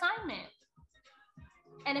my assignment?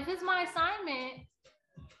 And if it's my assignment,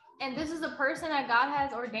 and this is the person that God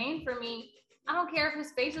has ordained for me, I don't care if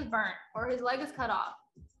his face is burnt or his leg is cut off.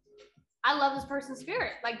 I love this person's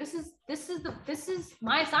spirit. Like this is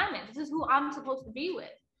my assignment. This is who I'm supposed to be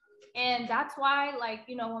with. And that's why, like,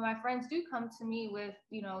 you know, when my friends do come to me with,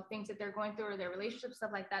 you know, things that they're going through or their relationship,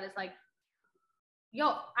 stuff like that, it's like,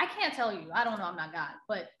 yo, I can't tell you. I don't know. I'm not God,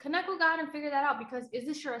 but connect with God and figure that out, because is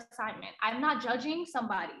this your assignment? I'm not judging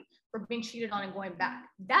somebody for being cheated on and going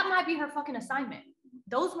back. That might be her fucking assignment.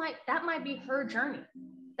 That might be her journey.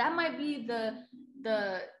 That might be the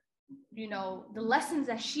you know, the lessons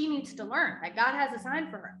that she needs to learn that God has assigned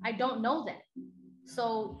for her. I don't know that.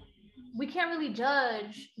 So we can't really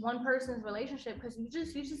judge one person's relationship because you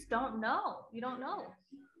just don't know. You don't know.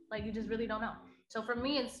 Like, you just really don't know. So for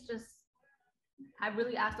me, it's just, I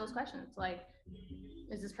really ask those questions. Like,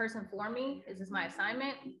 is this person for me? Is this my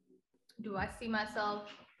assignment? Do I see myself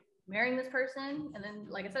marrying this person? And then,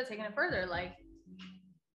 like I said, taking it further, like,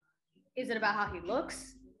 is it about how he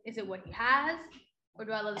looks? Is it what he has? Or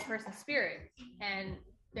do I love this person's spirit? And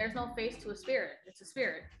there's no face to a spirit. It's a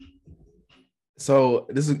spirit. So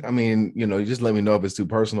this is, I mean, you know, you just let me know if it's too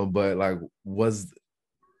personal, but like,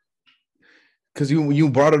 because you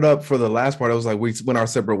brought it up for the last part, I was like, we went our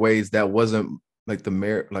separate ways. That wasn't like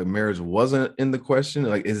marriage wasn't in the question.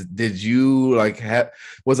 Like, did you like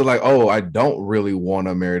was it like, oh, I don't really want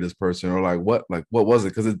to marry this person, or like what was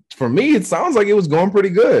it? Because for me, it sounds like it was going pretty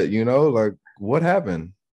good, you know, like what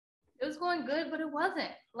happened? It was going good, but it wasn't.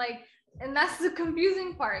 Like, and that's the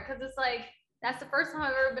confusing part, because it's like, that's the first time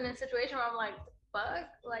I've ever been in a situation where I'm like, fuck,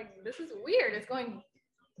 like, this is weird. It's going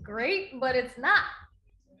great, but it's not.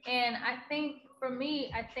 And I think for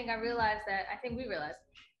me, I think we realized that,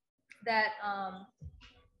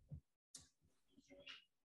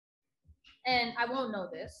 and I won't know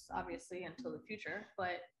this obviously until the future,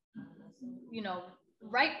 but, you know,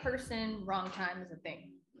 right person, wrong time is a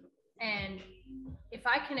thing. And if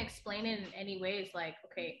I can explain it in any way, it's like,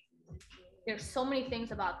 okay, there's so many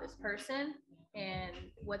things about this person and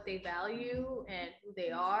what they value and who they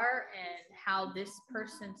are and how this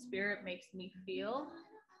person's spirit makes me feel.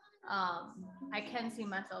 I can see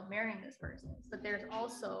myself marrying this person, but there's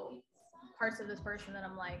also parts of this person that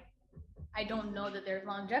I'm like, I don't know that there's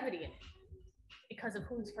longevity in it because of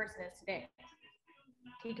who this person is today.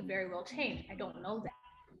 He could very well change. I don't know that.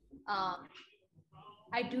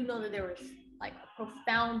 I do know that there was like a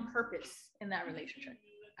profound purpose in that relationship.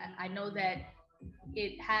 I know that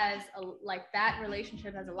it has that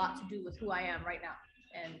relationship has a lot to do with who I am right now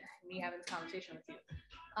and me having this conversation with you.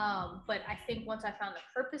 But I think once I found the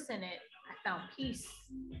purpose in it, I found peace.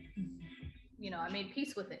 You know, I made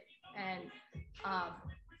peace with it. And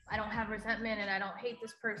I don't have resentment and I don't hate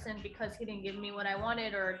this person because he didn't give me what I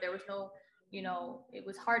wanted, or there was no, you know, it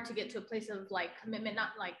was hard to get to a place of like commitment,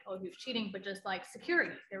 not like, oh, he was cheating, but just like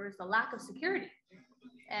security. There was a lack of security.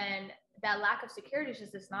 And that lack of security is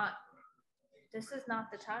just, this is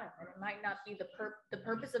not the time. And it might not be the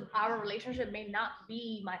purpose of our relationship may not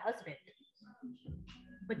be my husband,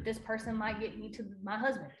 but this person might get me to my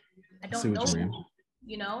husband. I don't know them,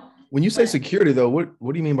 you know? When you say security though, what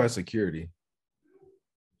do you mean by security?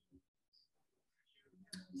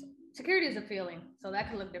 Security is a feeling, so that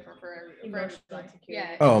can look different for everybody.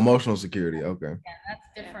 Yeah. Oh, emotional security. Okay. Yeah, that's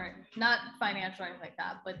different. Not financial or anything like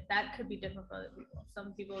that, but that could be different for other people.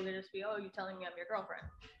 Some people would just be, oh, you're telling me I'm your girlfriend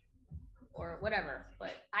or whatever.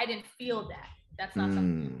 But I didn't feel that. That's not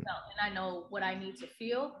something I felt. And I know what I need to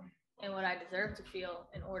feel and what I deserve to feel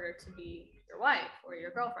in order to be your wife or your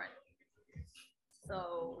girlfriend.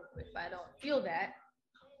 So if I don't feel that,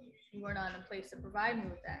 you are not in a place to provide me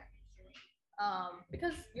with that.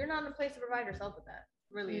 Because you're not in a place to provide yourself with that.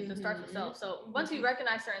 Really, it just starts with self. So once you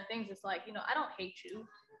recognize certain things, it's like, you know, I don't hate you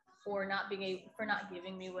for not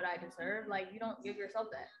giving me what I deserve. Like, you don't give yourself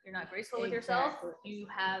that. You're not graceful with yourself. You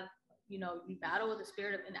have, you know, you battle with the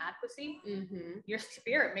spirit of inadequacy. Your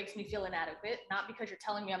spirit makes me feel inadequate, not because you're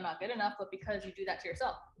telling me I'm not good enough, but because you do that to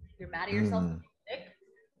yourself. You're mad at yourself. Sick.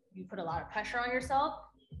 You put a lot of pressure on yourself.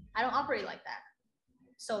 I don't operate like that.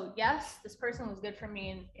 So yes, this person was good for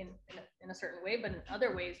me in a certain way, but in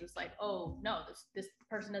other ways it's like, oh no, this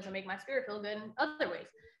person doesn't make my spirit feel good in other ways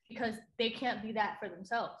because they can't be that for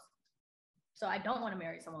themselves. So I don't want to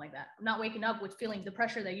marry someone like that. I'm not waking up with feeling the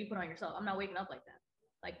pressure that you put on yourself. I'm not waking up like that.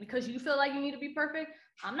 Like, because you feel like you need to be perfect,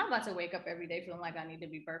 I'm not about to wake up every day feeling like I need to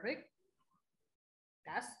be perfect.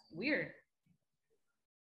 That's weird.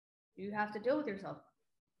 You have to deal with yourself.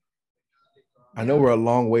 I know we're a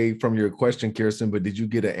long way from your question, Kirsten, but did you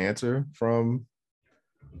get an answer from?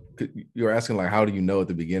 You were asking like, how do you know at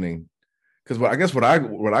the beginning? Because I guess what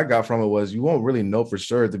I got from it was you won't really know for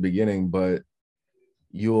sure at the beginning, but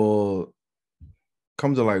you'll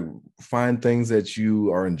come to like find things that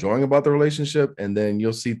you are enjoying about the relationship, and then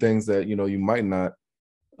you'll see things that you know you might not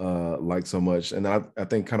like so much. And I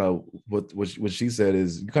think kind of what she said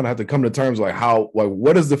is you kind of have to come to terms like how, like,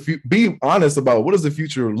 what is be honest about what does the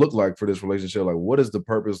future look like for this relationship? Like, what is the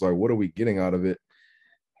purpose? Like, what are we getting out of it?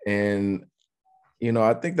 And you know,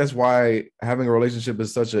 I think that's why having a relationship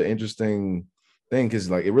is such an interesting thing, because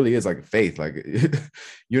like it really is like faith. Like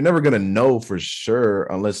you're never gonna know for sure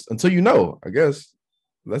until you know, I guess.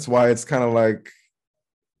 That's why it's kind of like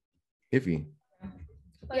iffy.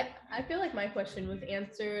 But yeah, I feel like my question was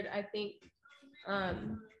answered. I think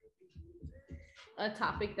a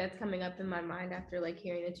topic that's coming up in my mind after like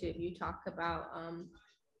hearing the two of you talk about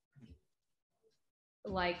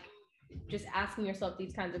like just asking yourself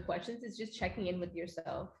these kinds of questions is just checking in with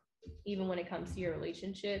yourself, even when it comes to your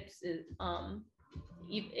relationships.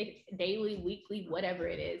 Daily, weekly, whatever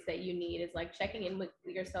it is that you need, is like checking in with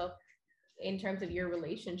yourself in terms of your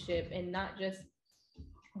relationship, and not just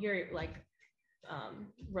your like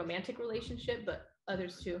romantic relationship, but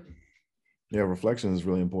others too. Yeah, reflection is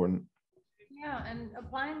really important. Yeah, and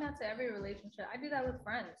applying that to every relationship. I do that with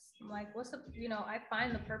friends. I'm like, I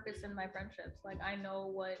find the purpose in my friendships. Like, I know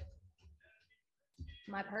what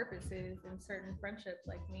my purpose is in certain friendships,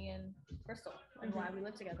 like me and Crystal, and why we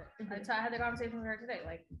live together. So I had the conversation with her today.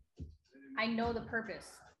 Like, I know the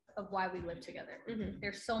purpose of why we live together.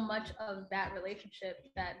 There's so much of that relationship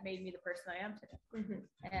that made me the person I am today.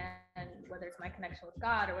 And whether it's my connection with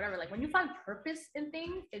God or whatever, like when you find purpose in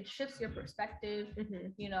things, it shifts your perspective.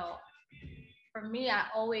 You know, for me, I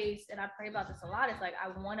always, and I pray about this a lot, it's like I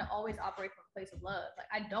want to always operate from a place of love. Like,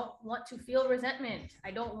 I don't want to feel resentment.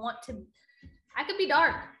 I could be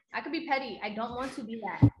dark. I could be petty. I don't want to be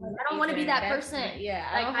that. Like, I don't want to be that person. Yeah.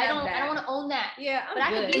 Like, I don't want to own that. Yeah. But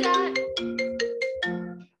I could be that.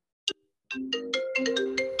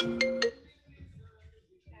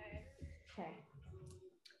 Okay.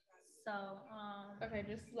 So, okay,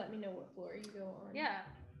 just let me know what floor you go on. Yeah.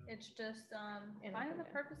 It's just finding the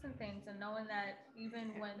purpose in things and knowing that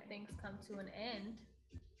even when things come to an end,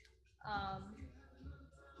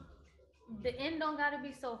 the end don't gotta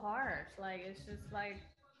be so harsh. Like, it's just like,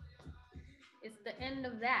 it's the end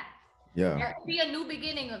of that. Yeah. There could be a new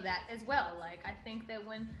beginning of that as well. Like, I think that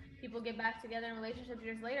when people get back together in relationships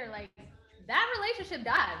years later, like, that relationship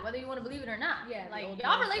died, whether you want to believe it or not. Yeah. Like,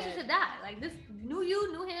 y'all relationship died. Like, this knew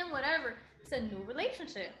you, knew him, whatever. It's a new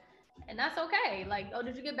relationship. And that's okay. Like, oh,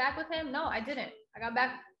 did you get back with him? No, I didn't. I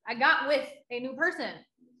got with a new person.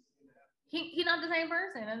 He not the same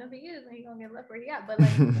person. And if he is, then he's gonna get left where he at. But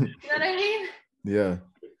like, you know what I mean? Yeah.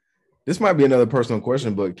 This might be another personal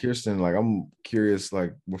question, but Kirsten, like, I'm curious,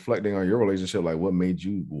 like, reflecting on your relationship, like, what made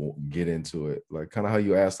you get into it? Like, kind of how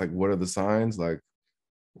you asked, like, what are the signs? Like,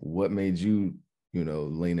 what made you,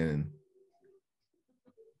 lean in?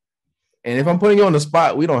 And if I'm putting you on the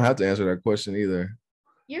spot, we don't have to answer that question either.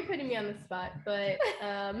 You're putting me on the spot, but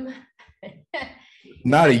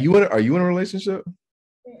Nati, are you in a relationship?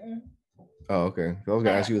 Oh, okay. I was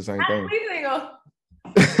gonna ask you the same thing.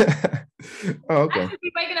 Oh, okay. I should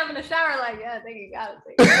be waking up in the shower like, yeah, I think you got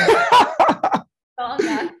it. So I'm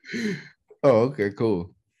not. Oh, okay,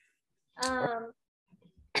 cool.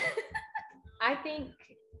 I think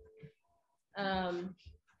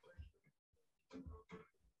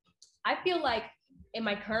I feel like in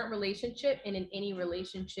my current relationship and in any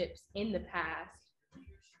relationships in the past,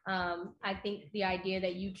 I think the idea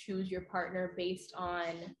that you choose your partner based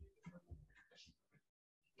on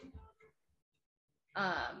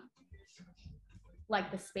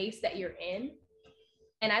like the space that you're in.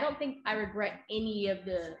 And I don't think I regret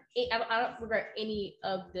I don't regret any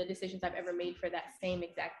of the decisions I've ever made for that same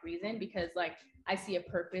exact reason, because like I see a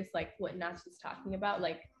purpose, like what Nati's talking about.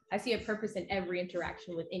 Like I see a purpose in every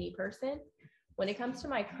interaction with any person. When it comes to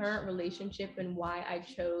my current relationship and why I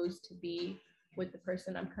chose to be with the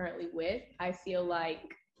person I'm currently with, I feel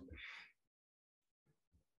like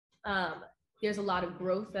there's a lot of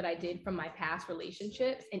growth that I did from my past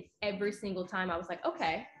relationships. And every single time I was like,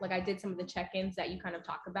 okay, like I did some of the check-ins that you kind of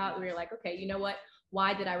talk about, where you're like, okay, you know what?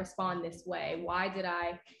 Why did I respond this way? Why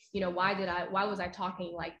was I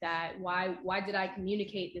talking like that? Why did I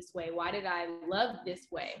communicate this way? Why did I love this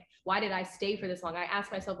way? Why did I stay for this long? I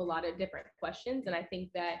asked myself a lot of different questions. And I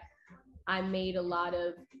think that I made a lot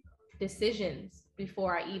of decisions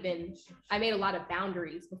I made a lot of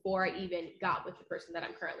boundaries before I even got with the person that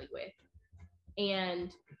I'm currently with.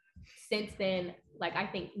 And since then, like, I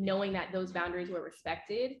think knowing that those boundaries were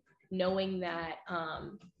respected, knowing that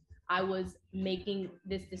I was making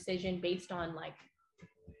this decision based on like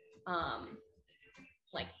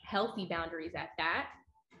healthy boundaries at that,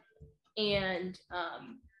 and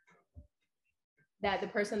that the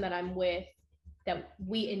person that I'm with, that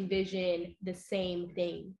we envision the same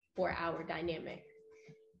thing for our dynamic.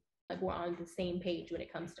 Like we're on the same page when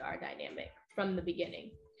it comes to our dynamic from the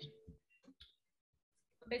beginning.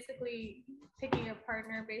 Basically picking your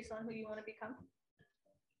partner based on who you want to become.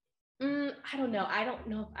 I don't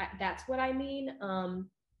know if that's what I mean,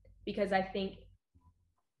 because I think,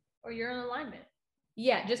 or you're in alignment.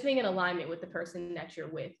 Yeah, just being in alignment with the person that you're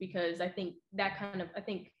with, because I think the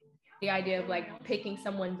idea of like picking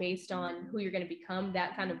someone based on who you're going to become,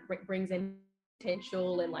 that kind of brings in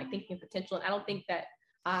potential and like thinking of potential. And I don't think that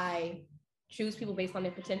I choose people based on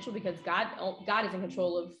their potential, because God is in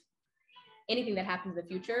control of anything that happens in the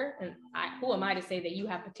future. And who am I to say that you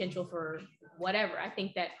have potential for whatever? I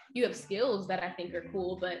think that you have skills that I think are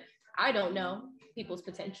cool, but I don't know people's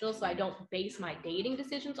potential, so I don't base my dating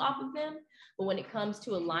decisions off of them. But when it comes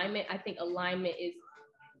to alignment, I think alignment is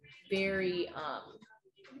very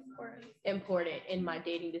important in my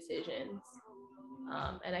dating decisions.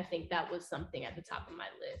 And I think that was something at the top of my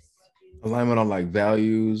list. Alignment on like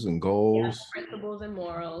values and goals. Yeah, principles,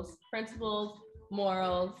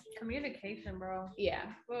 morals, communication, bro. Yeah.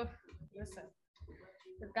 Oof. Listen,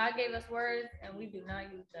 because God gave us words and we do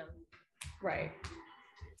not use them. Right.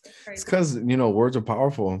 It's because, words are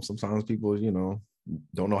powerful. Sometimes people,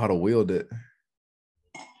 don't know how to wield it.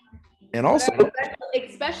 And also,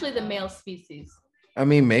 especially the male species. I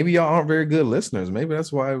mean, maybe y'all aren't very good listeners. Maybe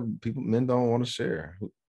that's why men don't want to share.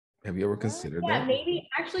 Have you ever considered that? Maybe,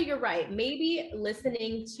 actually, you're right. Maybe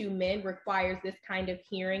listening to men requires this kind of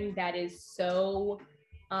hearing that is so,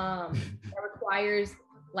 that requires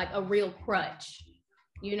like a real crutch,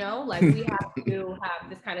 like we have to have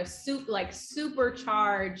this kind of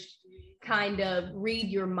supercharged kind of read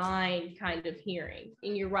your mind kind of hearing.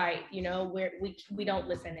 And you're right, we don't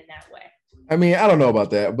listen in that way. I mean, I don't know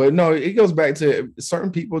about that, but no, it goes back to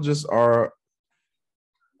certain people just they're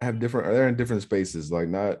in different spaces. Like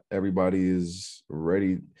not everybody is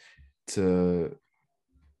ready to,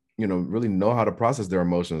 really know how to process their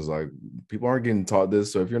emotions. Like people aren't getting taught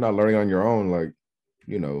this. So if you're not learning on your own, like,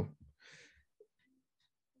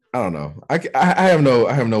 I don't know. I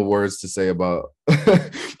have no words to say about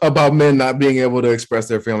about men not being able to express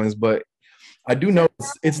their feelings, but I do know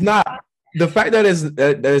it's not the fact that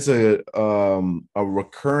it's a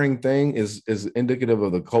recurring thing is indicative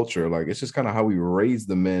of the culture. Like it's just kind of how we raise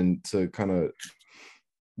the men to kind of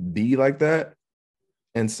be like that.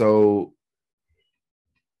 And so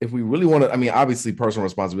if we really want to, I mean, obviously personal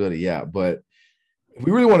responsibility, yeah, but if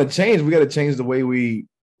we really want to change, we got to change the way we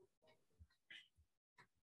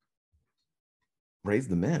raise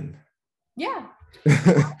the men. Yeah.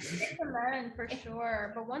 It's a man for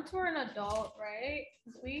sure, but once we're an adult, right?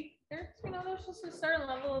 There's just a certain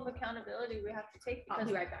level of accountability we have to take because I'll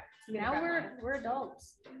be right back. now we're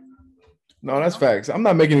adults. No, that's facts. I'm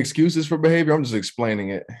not making excuses for behavior. I'm just explaining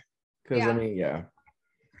it. Because I mean, yeah.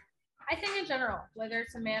 I think in general, whether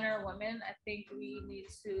it's a man or a woman, I think we need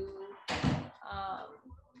to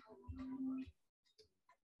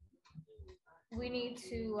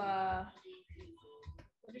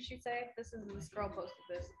what did she say? This girl posted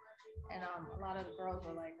this, and a lot of the girls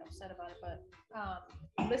were like upset about it, but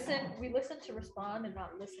we listen to respond and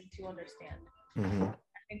not listen to understand. Mm-hmm.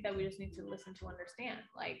 I think that we just need to listen to understand.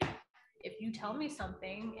 Like, if you tell me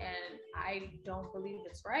something and I don't believe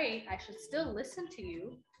it's right, I should still listen to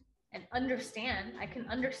you and understand. I can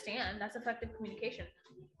understand. That's effective communication.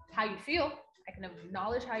 How you feel, I can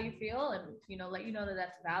acknowledge how you feel and let you know that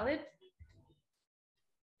that's valid.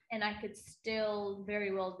 And I could still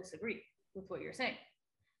very well disagree with what you're saying.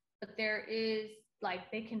 But there is,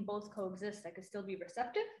 like, they can both coexist. I could still be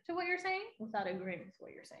receptive to what you're saying without agreeing with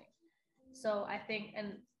what you're saying. So I think,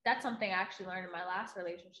 and that's something I actually learned in my last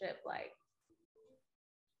relationship. Like,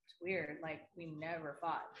 it's weird. Like, we never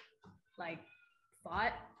fought. Like,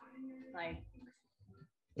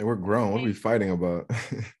 And we're grown. What are we fighting about?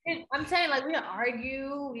 I'm saying, like, we didn't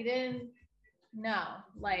argue. We didn't. No.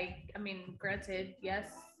 Like, I mean, granted, yes,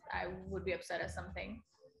 I would be upset at something.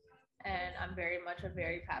 And I'm very much a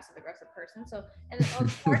very passive aggressive person. So, and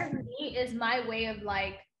part of me is my way of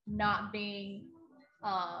like not being,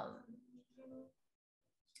 not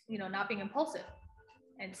being impulsive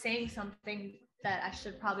and saying something that I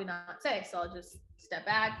should probably not say. So I'll just step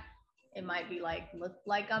back. It might be like, look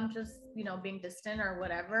like I'm just, being distant or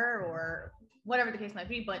whatever the case might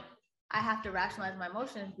be. But I have to rationalize my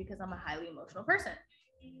emotions because I'm a highly emotional person.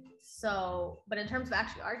 So, but in terms of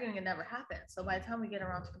actually arguing, it never happens. So by the time we get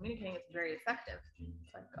around to communicating, it's very effective.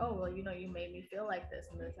 It's like, oh, well, you made me feel like this,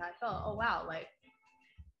 and this is how I felt. Oh, wow, like,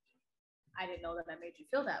 I didn't know that I made you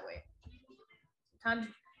feel that way.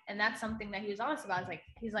 Sometimes, and that's something that he was honest about.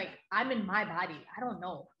 He's like, I'm in my body. I don't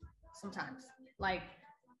know sometimes. Like,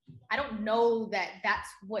 I don't know that that's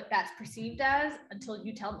what that's perceived as until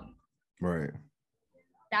you tell me. Right.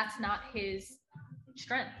 That's not his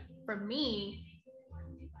strength. For me,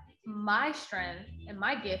 my strength and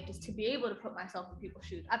my gift is to be able to put myself in people's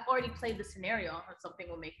shoes. I've already played the scenario on how something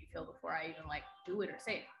will make you feel before I even like do it or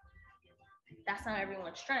say it. That's not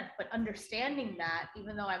everyone's strength, but understanding that,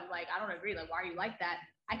 even though I'm like, I don't agree, like, why are you like that?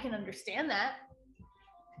 I can understand that.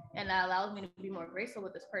 And that allows me to be more graceful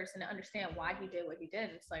with this person and understand why he did what he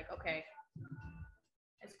did. It's like, okay,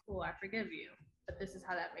 it's cool, I forgive you, but this is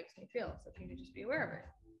how that makes me feel. So can you just be aware of it?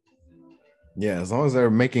 Yeah, as long as they're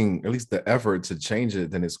making at least the effort to change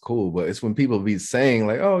it, then it's cool. But it's when people be saying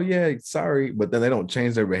like, "Oh yeah, sorry," but then they don't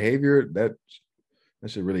change their behavior. That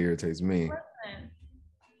shit really irritates me. Listen,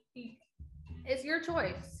 it's your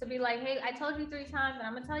choice to be like, "Hey, I told you 3 times, and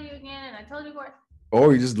I'm gonna tell you again, and I told you what."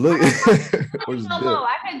 Or you just look. Or just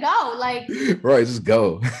I can go. Like, right, just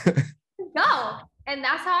go. Go, and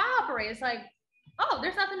that's how I operate. It's like, oh,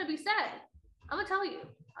 there's nothing to be said. I'm gonna tell you.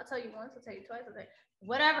 I'll tell you once. I'll tell you twice. I'll tell you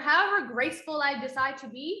whatever, however graceful I decide to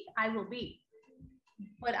be, I will be.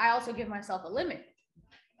 But I also give myself a limit.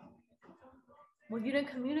 Well, you didn't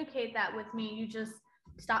communicate that with me. You just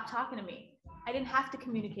stopped talking to me. I didn't have to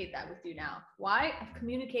communicate that with you now. Why? I've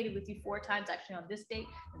communicated with you 4 times actually on this date,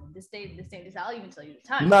 and this date, this date, this. I'll even tell you the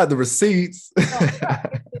time. Not the receipts. No,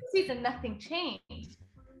 the receipts and nothing changed.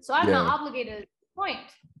 So I'm not obligated at this point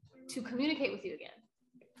to communicate with you again.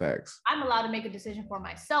 Facts. I'm allowed to make a decision for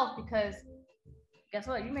myself because guess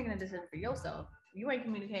what? You're making a decision for yourself. You ain't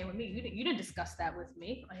communicating with me. You didn't discuss that with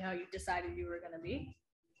me on how you decided you were going to be.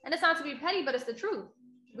 And it's not to be petty, but it's the truth.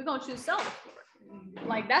 We're going to choose self.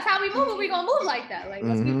 Like, that's how we move. We're going to move like that. Like,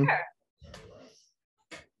 let's be fair.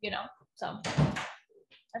 So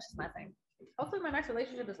that's just my thing. Hopefully my next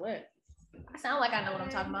relationship is lit. I sound like I know what I'm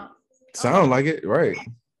talking about. Sound like it, right.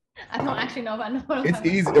 I don't actually know if I know what I'm it's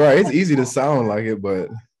talking easy, about. right? It's easy to sound like it, but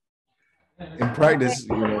in practice,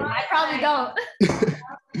 I probably don't.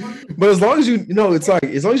 But as long as it's like,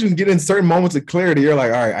 as long as you can get in certain moments of clarity, you're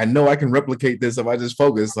like, all right, I know I can replicate this if I just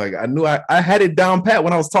focus. Like, I knew I had it down pat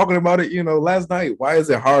when I was talking about it, last night. Why is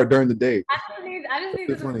it hard during the day? I just need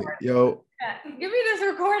this recorded. Yo. Yeah. Give me this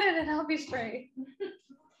recorded and I'll be straight.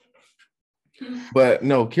 But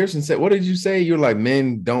no, Kirsten said, what did you say? You're like,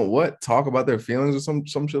 men don't what? Talk about their feelings or some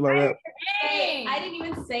shit like that? I didn't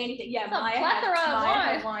even say anything. Yeah, Maya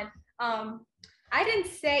had one. I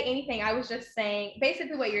didn't say anything. I was just saying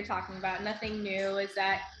basically what you're talking about. Nothing new is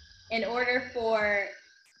that in order for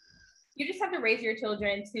you just have to raise your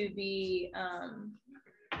children to be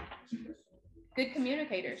good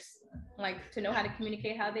communicators, like to know how to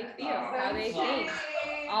communicate how they feel, how they think,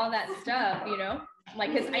 all that stuff, you know?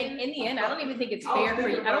 Like, because in the end, I don't even think it's fair for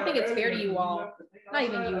you. I don't think it's fair to you all, not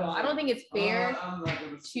even you all. I don't think it's fair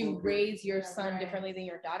to raise your son differently than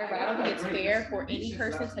your daughter, but I don't think it's fair for any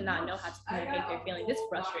person to not know how to communicate their feelings. It's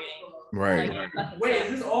frustrating. Right.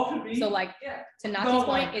 Like, so like, to Nati's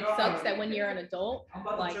point, it sucks that when you're an adult,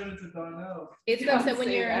 like, it sucks that when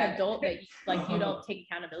you're an adult that like you don't take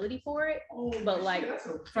accountability for it. But like,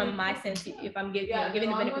 from my sense, if I'm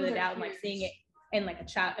giving the benefit of the doubt and like seeing it and like a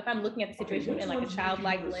child, if I'm looking at the situation in like a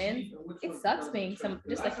childlike lens, it sucks being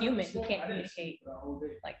just a human who can't communicate.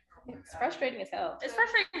 Like, it's frustrating as hell. It's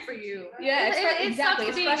frustrating for you. Yeah, exactly.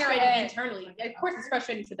 It's frustrating internally. Of course, it's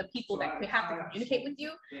frustrating to the people that have to communicate with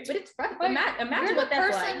you, but it's frustrating. Imagine what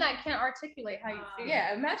that's like. Person that can't articulate how you feel.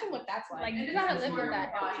 Yeah, imagine what that's like. Like, you gotta live with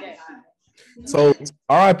that every day. So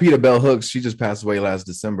RIP to Bell Hooks, she just passed away last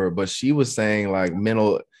December, but she was saying like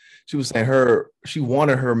she was saying she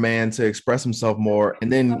wanted her man to express himself more,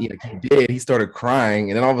 and then he did. He started crying,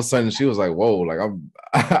 and then all of a sudden she was like, "Whoa, like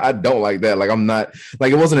I don't like that. Like I'm not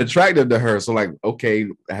like it wasn't attractive to her." So like, okay,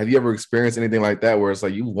 have you ever experienced anything like that where it's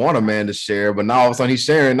like you want a man to share, but now all of a sudden he's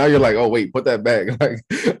sharing. Now you're like, "Oh wait, put that back." Like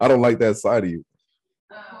I don't like that side of you.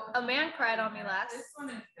 A man cried on me last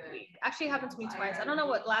week. Actually, it happened to me twice. I don't know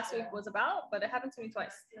what last week was about, but it happened to me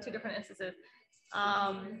twice, 2 different instances.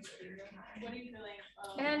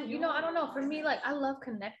 And you know, I don't know, for me, like, I love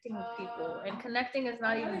connecting with people, and connecting is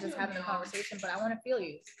not even just having a conversation, but I want to feel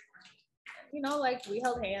you. You know, like, we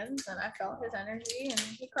held hands and I felt his energy and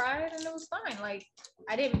he cried and it was fine. Like,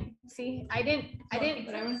 I didn't see it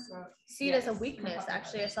as a weakness.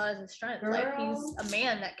 Actually, I saw it as a strength. Like, he's a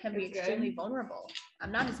man that can be extremely vulnerable.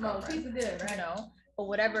 I'm not his girlfriend, you know, but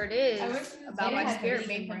whatever it is about my spirit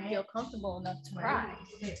made him feel comfortable enough to cry.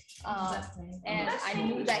 And I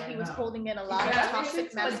knew that he was holding in a lot of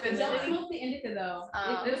toxic masculinity. And,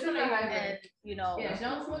 you know,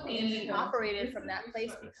 he operated from that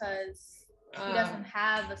place because he doesn't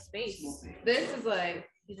have a space.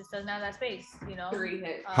 He just doesn't have that space, you know.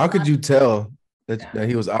 How could you tell that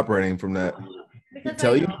he was operating from that? Because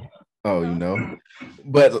tell you? Oh, you know.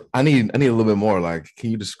 But I need a little bit more. Like,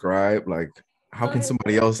 can you describe, like, how can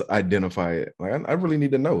somebody else identify it? Like, I really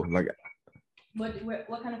need to know. Like, what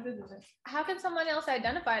kind of food is it? How can someone else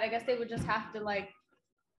identify it? I guess they would just have to, like,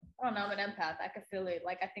 I don't know, I'm an empath. I could feel it.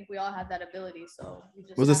 Like, I think we all have that ability. So you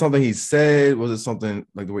just was it something he said? Was it something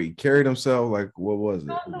like the way he carried himself? Like, what was it?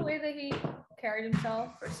 The way that he carried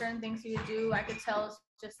himself, or certain things he would do. I could tell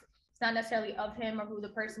it's not necessarily of him or who the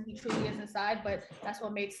person he truly is inside, but that's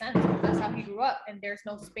what made sense. That's how he grew up, and there's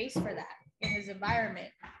no space for that in his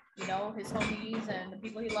environment. You know, his homies and the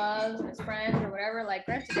people he loves and his friends or whatever. Like,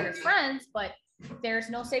 granted, they're his friends, but there's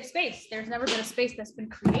no safe space. There's never been a space that's been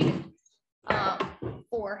created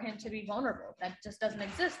for him to be vulnerable. That just doesn't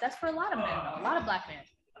exist. That's for a lot of men, though, a lot of Black men.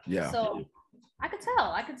 Yeah. So I could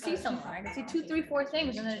tell. I could see someone. I could see 2, 3, 4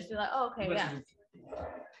 things, and then just be like, oh, okay, yeah.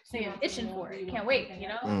 So you're itching for it. You can't wait, you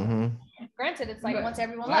know? Mm-hmm. Granted, it's like once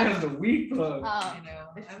everyone left. But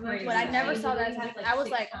I never saw that as a weakness. I was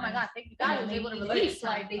like, oh my God, thank you God I was able to release.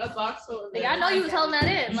 Like, I know you was holding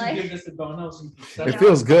that in. Like, it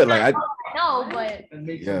feels good. Like, no, but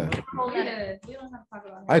yeah. Yeah.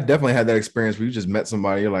 I definitely had that experience where you just met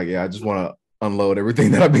somebody. You're like, yeah, I just want to unload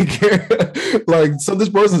everything that I've been carrying. Like, so this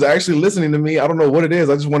person's actually listening to me. I don't know what it is.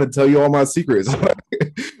 I just want to tell you all my secrets.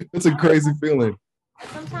 It's a crazy feeling.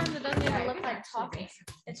 Sometimes it doesn't even look like talking.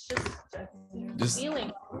 It's just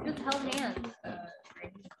feeling. Just held hands.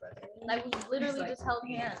 Like, we literally just held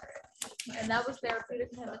hands. And that was therapeutic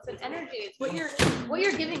to him. It's an energy. It's what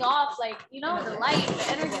you're giving off, like, you know, the light,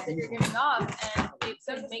 the energy that you're giving off, and it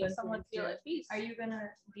could make someone feel at peace.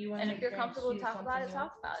 And if you're comfortable to talk about it,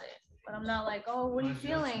 talk about it. But I'm not like, oh, what are you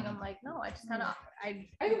feeling? I'm like, no, I just kind of, I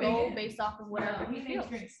go based off of whatever he feels.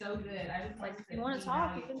 Like, if you want to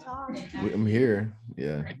talk, you can talk. I'm here.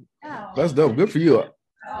 Yeah. That's dope. Good for you.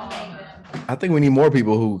 I think we need more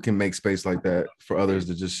people who can make space like that for others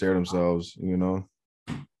to just share themselves, you know?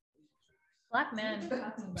 Black men.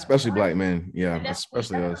 Especially Black men. Yeah,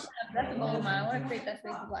 especially us. That's a goal of mine. I want to create that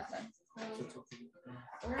space for Black men.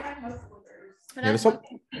 But Yeah, that's what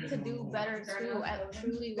we need to do better too. At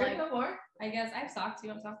truly, like, I guess I've talked to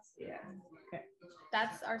you. Yeah. Okay.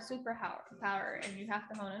 That's our superpower, and you have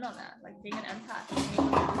to hone in on that. Like, being an empath, being able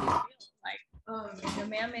to really feel. Like, the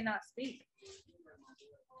man may not speak,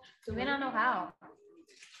 so may not know how.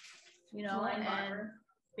 You know, and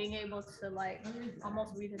being able to, like,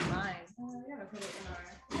 almost read his mind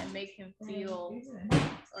and make him feel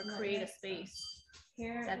or create a space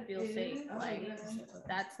that feels safe. Like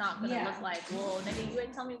that's not gonna look like, well, nigga, you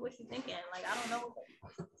ain't tell me what you thinking. Like I don't know.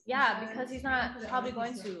 Yeah, because he's not probably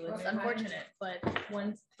going to. It's unfortunate, but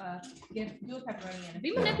once do pepperoni and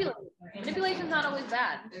be manipulated. Manipulation's not always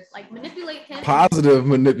bad. Like manipulate him. Positive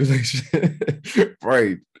manipulation,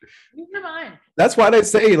 right? Use your mind. That's why they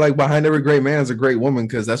say like behind every great man is a great woman,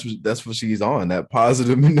 because that's what she's on. That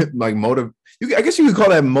positive like motive. I guess you could call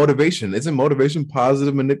that motivation. Isn't motivation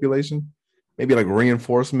positive manipulation? Maybe like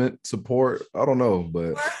reinforcement, support. I don't know,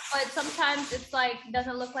 but sometimes it's like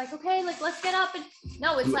doesn't look like okay, like let's get up and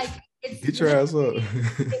no, it's like it's get your ass up.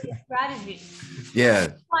 Strategy. Yeah.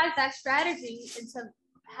 Apply that strategy into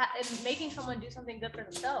making someone do something good for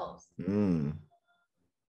themselves. It's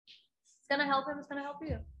gonna help him. It's gonna help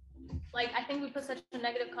you. Like I think we put such a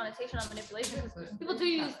negative connotation on manipulation because people do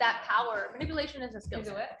use that power. Manipulation is a skill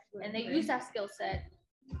set, and they use that skill set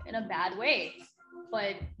in a bad way.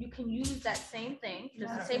 But you can use that same thing,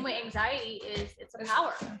 just the same way anxiety is, it's a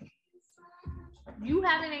power. You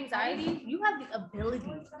have an anxiety, you have the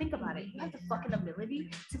ability, think about it, you have the fucking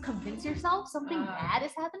ability to convince yourself something bad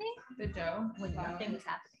is happening when nothing is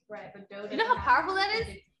happening. Right. You know how powerful that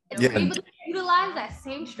is? If you're able to utilize that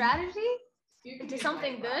same strategy into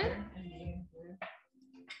something good.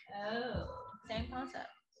 Oh, same concept.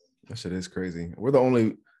 That shit is crazy. We're the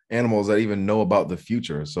only animals that even know about the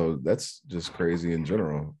future, so that's just crazy in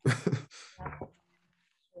general.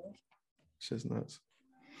 Shit's nuts.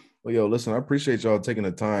 Well, yo, listen, I appreciate y'all taking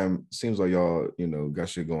the time. Seems like y'all, got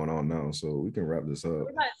shit going on now, so we can wrap this up. We're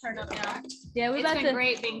about to turn up now. Yeah, it's been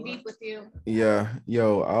great being deep with you. Yeah,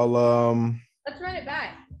 yo, I'll let's run it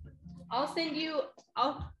back. I'll send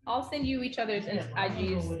you each other's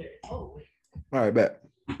IGs. All right, bet.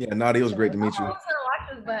 Yeah, Nati, it was great to meet you.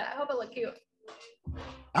 But I hope it look cute.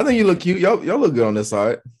 I think you look cute. Y'all look good on this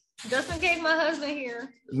side. Just in case my husband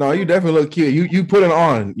here. No, you definitely look cute. You put it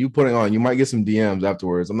on. You put it on. You might get some DMs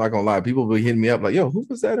afterwards. I'm not gonna lie. People will be hitting me up like, yo, who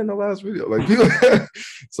was that in the last video? Like people.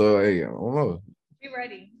 So hey, I don't know. Be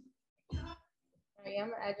ready. All right,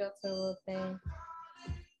 I'm gonna add y'all to a little thing.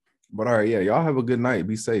 But all right, yeah, y'all have a good night.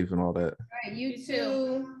 Be safe and all that. All right, you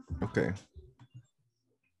too. Okay.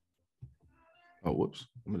 Oh, whoops.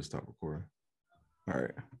 I'm gonna stop recording. All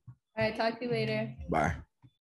right. All right, talk to you later. Bye.